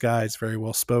 one of those guys, very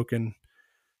well spoken,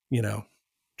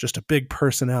 just a big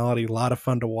personality, a lot of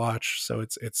fun to watch. So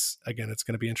it's going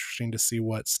to be interesting to see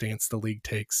what stance the league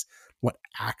takes, what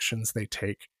actions they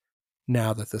take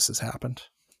now that this has happened.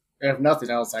 And if nothing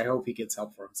else, I hope he gets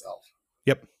help for himself.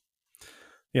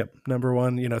 Yep. Number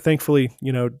one, thankfully,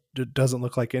 it doesn't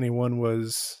look like anyone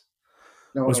was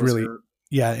really hurt.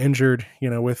 Injured,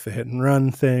 with the hit and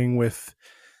run thing, with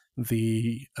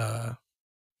the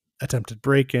attempted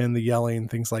break-in, the yelling,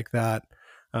 things like that,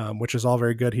 which is all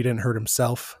very good. He didn't hurt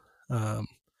himself.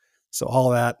 So all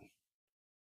that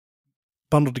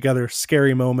bundled together,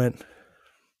 scary moment,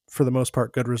 for the most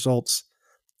part, good results,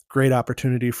 great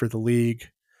opportunity for the league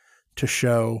to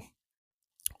show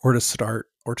or to start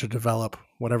or to develop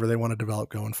whatever they want to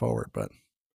develop going forward. But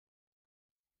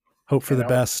hope for the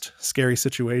best. Scary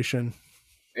situation.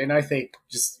 And I think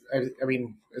just, I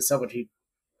mean, as someone who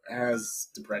has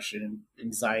depression and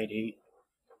anxiety,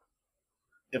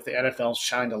 if the NFL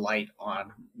shined a light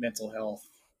on mental health,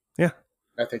 yeah,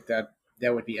 I think that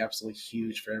would be absolutely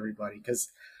huge for everybody. Because,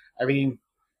 I mean,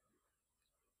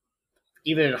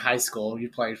 even in high school, you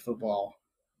played football.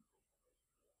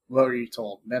 What were you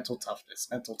told? Mental toughness,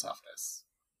 mental toughness.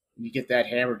 You get that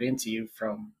hammered into you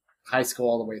from high school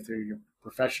all the way through your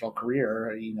professional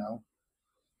career, you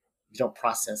don't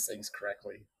process things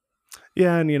correctly.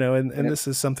 Yeah, and and this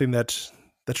is something that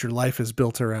your life is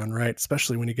built around, right?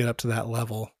 Especially when you get up to that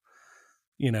level,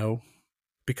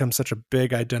 becomes such a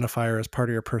big identifier as part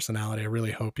of your personality. I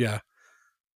really hope,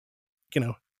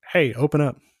 hey, open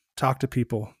up, talk to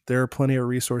people. There are plenty of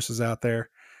resources out there.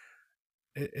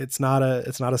 It's not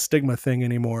a stigma thing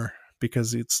anymore,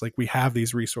 because it's like we have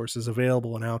these resources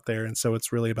available and out there. And so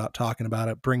it's really about talking about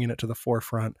it, bringing it to the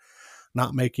forefront,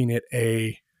 not making it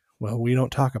we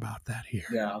don't talk about that here.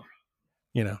 Yeah.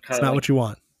 It's not what you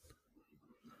want.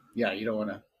 Yeah. You don't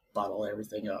want to bottle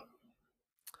everything up.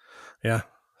 Yeah.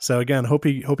 So again, hope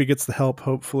he gets the help.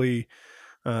 Hopefully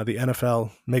the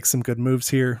NFL makes some good moves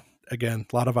here. Again,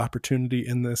 a lot of opportunity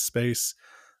in this space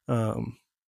to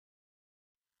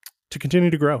continue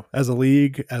to grow as a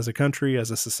league, as a country,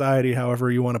 as a society, however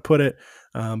you want to put it.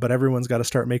 But everyone's got to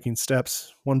start making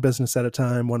steps, one business at a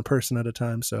time, one person at a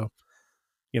time. So,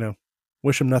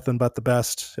 wish them nothing but the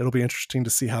best. It'll be interesting to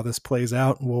see how this plays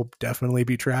out. We'll definitely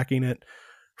be tracking it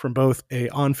from both a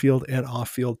on-field and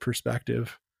off-field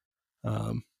perspective.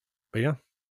 But yeah.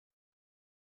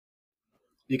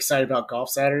 You excited about golf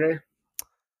Saturday?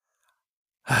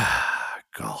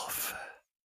 Golf.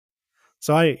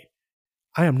 So I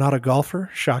am not a golfer.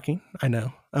 Shocking. I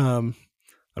know. I'm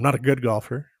not a good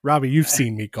golfer. Robbie, you've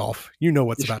seen me golf. You know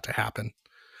what's about to happen.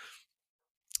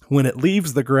 When it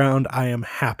leaves the ground, I am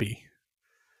happy.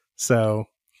 So,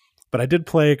 but I did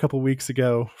play a couple weeks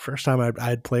ago. First time I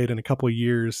had played in a couple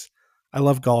years. I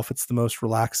love golf. It's the most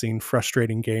relaxing,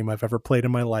 frustrating game I've ever played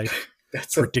in my life.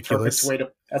 That's ridiculous.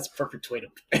 That's a perfect way to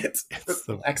it's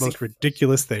the most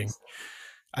ridiculous thing.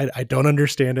 I don't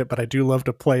understand it, but I do love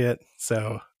to play it.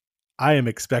 So I am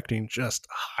expecting just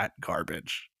hot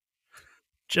garbage.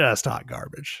 Just hot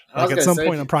garbage. I was Like at gonna some say,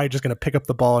 point, I'm probably just going to pick up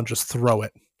the ball and just throw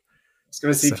it. I was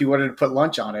gonna see So, if you wanted to put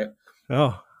lunch on it.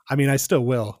 oh, I mean, I still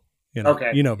will.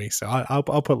 Okay. You know me, so I'll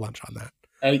put lunch on that.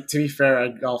 Hey, to be fair, I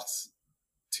golfed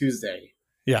Tuesday.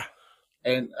 Yeah.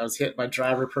 And I was hitting my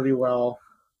driver pretty well.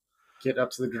 Getting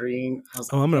up to the green. I was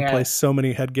I'm going to play so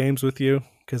many head games with you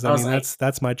because I mean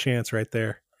that's my chance right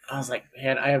there. I was like,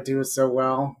 man, I am doing so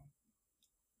well.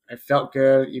 I felt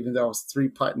good, even though I was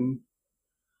 3-putting.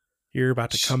 You're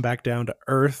about to come back down to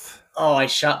earth. Oh, I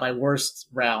shot my worst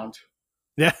round.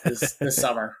 Yeah. This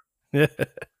summer. Yeah.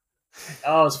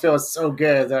 Oh, I was feeling so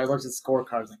good that I looked at the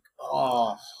scorecard. I was like,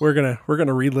 oh. We're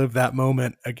gonna relive that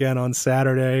moment again on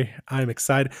Saturday. I'm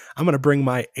excited. I'm gonna bring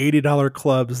my $80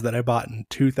 clubs that I bought in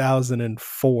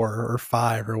 2004 or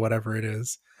 5 or whatever it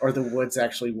is. Or the woods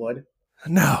actually would.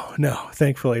 No,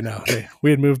 thankfully no. We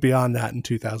had moved beyond that in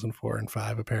 2004 and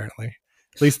 5 apparently.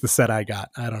 At least the set I got.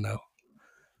 I don't know.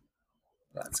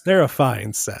 They're a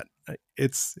fine set.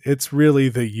 It's really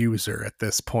the user at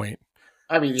this point.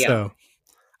 I mean, yeah. So,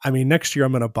 next year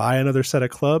I'm going to buy another set of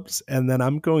clubs, and then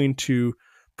I'm going to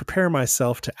prepare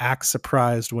myself to act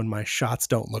surprised when my shots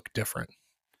don't look different.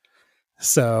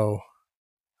 So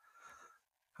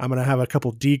I'm going to have a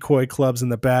couple decoy clubs in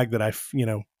the bag that I,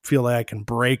 feel like I can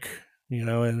break,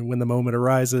 and when the moment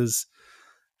arises,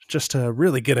 just to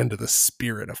really get into the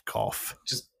spirit of golf.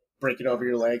 Just break it over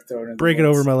your leg, throw it in break it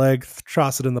over my leg,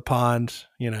 toss it in the pond,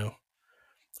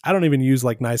 I don't even use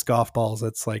like nice golf balls.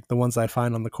 It's like the ones I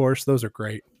find on the course. Those are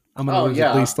great. I'm going to lose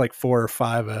at least like 4 or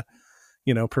 5,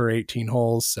 per 18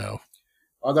 holes. So,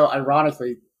 although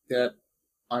ironically, that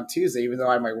on Tuesday, even though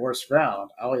I had my worst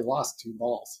round, I only lost 2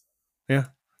 balls. Yeah,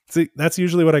 see, that's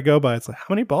usually what I go by. It's like, how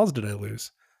many balls did I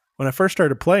lose? When I first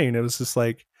started playing, it was just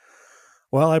like,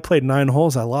 well, I played 9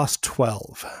 holes. I lost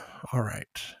 12. All right.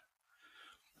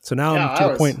 So now I'm to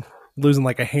the point losing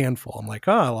like a handful. I'm like,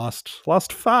 I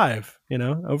lost 5,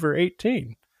 over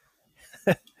 18.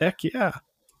 Heck yeah.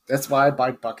 That's why I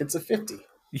buy buckets of 50.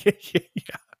 Yeah.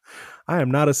 I am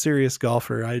not a serious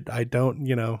golfer. I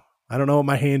don't, I don't know what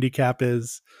my handicap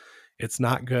is. It's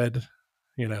not good,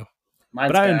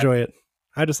 but I enjoy it.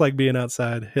 I just like being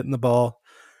outside, hitting the ball.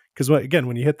 Because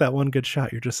when you hit that one good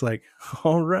shot, you're just like,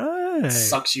 all right. It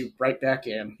sucks you right back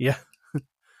in. Yeah.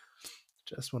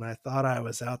 Just when I thought I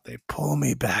was out, they pull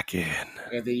me back in.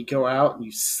 And then you go out and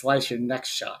you slice your next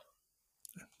shot.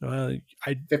 Well,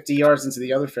 50 yards into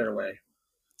the other fairway.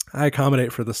 I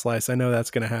accommodate for the slice. I know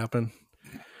that's going to happen.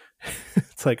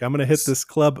 It's like I'm going to hit this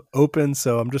club open,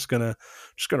 so I'm just going to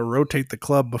rotate the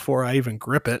club before I even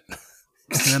grip it, and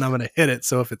then I'm going to hit it.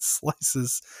 So if it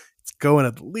slices, it's going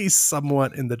at least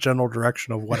somewhat in the general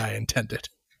direction of what I intended.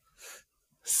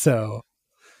 So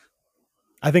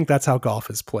I think that's how golf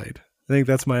is played. I think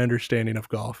that's my understanding of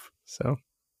golf. So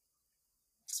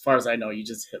as far as I know, you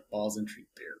just hit balls and drink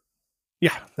beer.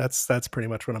 Yeah, that's pretty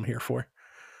much what I'm here for.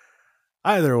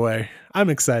 Either way, I'm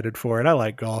excited for it. I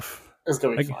like golf. It's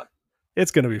going to be fun.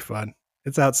 It's going to be fun.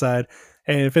 It's outside.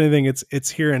 And if anything, it's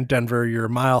here in Denver. You're a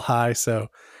mile high. So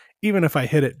even if I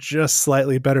hit it just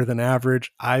slightly better than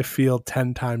average, I feel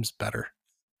 10 times better.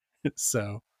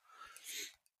 So,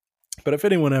 but if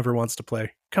anyone ever wants to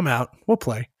play, come out. We'll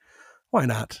play. Why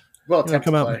not? We'll attempt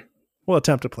to play. We'll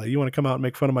attempt to play. You want to come out and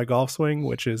make fun of my golf swing,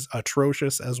 which is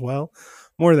atrocious as well?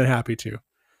 More than happy to.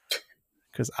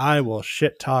 Because I will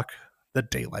shit talk the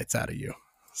daylights out of you.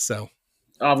 So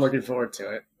I'm looking forward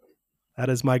to it. That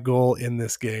is my goal in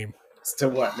this game. To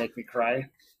what? Make me cry?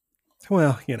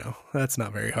 Well, that's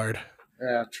not very hard.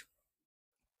 Yeah.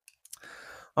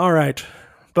 All right.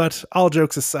 But all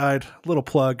jokes aside, little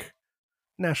plug.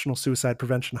 National Suicide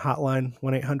Prevention Hotline,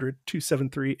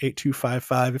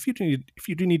 1-800-273-8255. If you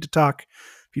do need to talk,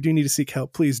 if you do need to seek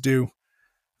help, please do.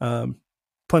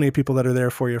 Plenty of people that are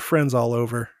there for you, friends all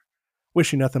over.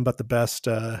 Wish you nothing but the best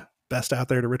out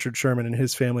there to Richard Sherman and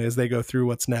his family as they go through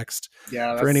what's next.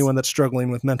 Yeah. For anyone that's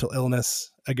struggling with mental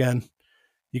illness, again,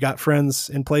 you got friends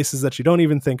in places that you don't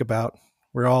even think about.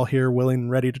 We're all here willing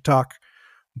and ready to talk,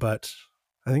 but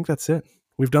I think that's it.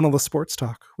 We've done all the sports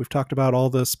talk. We've talked about all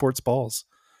the sports balls.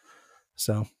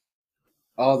 So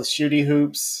all the shooty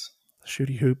hoops,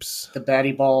 the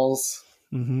batty balls,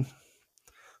 the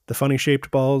funny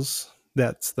shaped balls.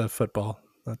 That's the football,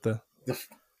 not the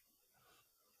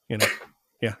yeah.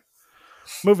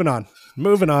 Moving on.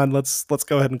 Let's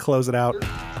go ahead and close it out.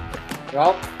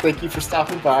 Well, thank you for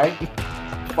stopping by.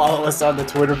 Follow us on the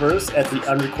Twitterverse at The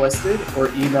Unrequested or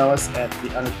email us at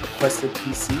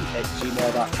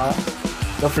theunrequestedpc@gmail.com.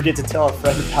 Don't forget to tell a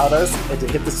friend about us and to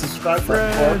hit the subscribe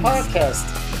button for our podcast.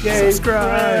 Yay,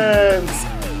 Subscribe.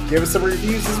 friends! Give us some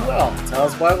reviews as well. Tell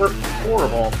us why we're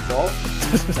horrible.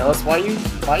 Tell us why you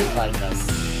might like us.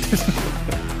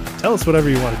 Tell us whatever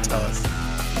you want to tell us.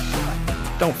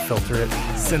 Don't filter it.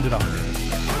 Send it on in.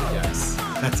 Yes.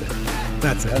 That's it.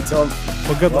 That's it. Until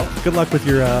Well, good luck with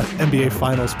your NBA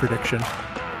Finals prediction.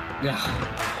 yeah.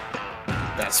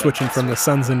 That's Switching from the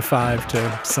Suns in 5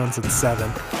 to Suns in 7.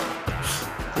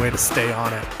 Way to stay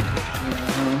on it.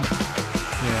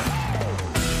 Yeah.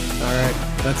 All right.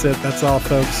 That's it. That's all,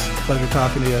 folks. Pleasure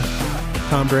talking to you.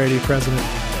 Tom Brady, President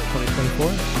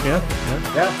 2024. Yeah.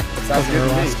 Sounds good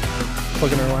to me.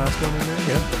 Plugging our last one in there.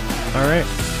 Yeah. All right.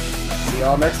 See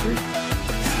y'all next week.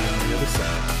 See you on the other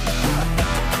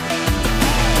side.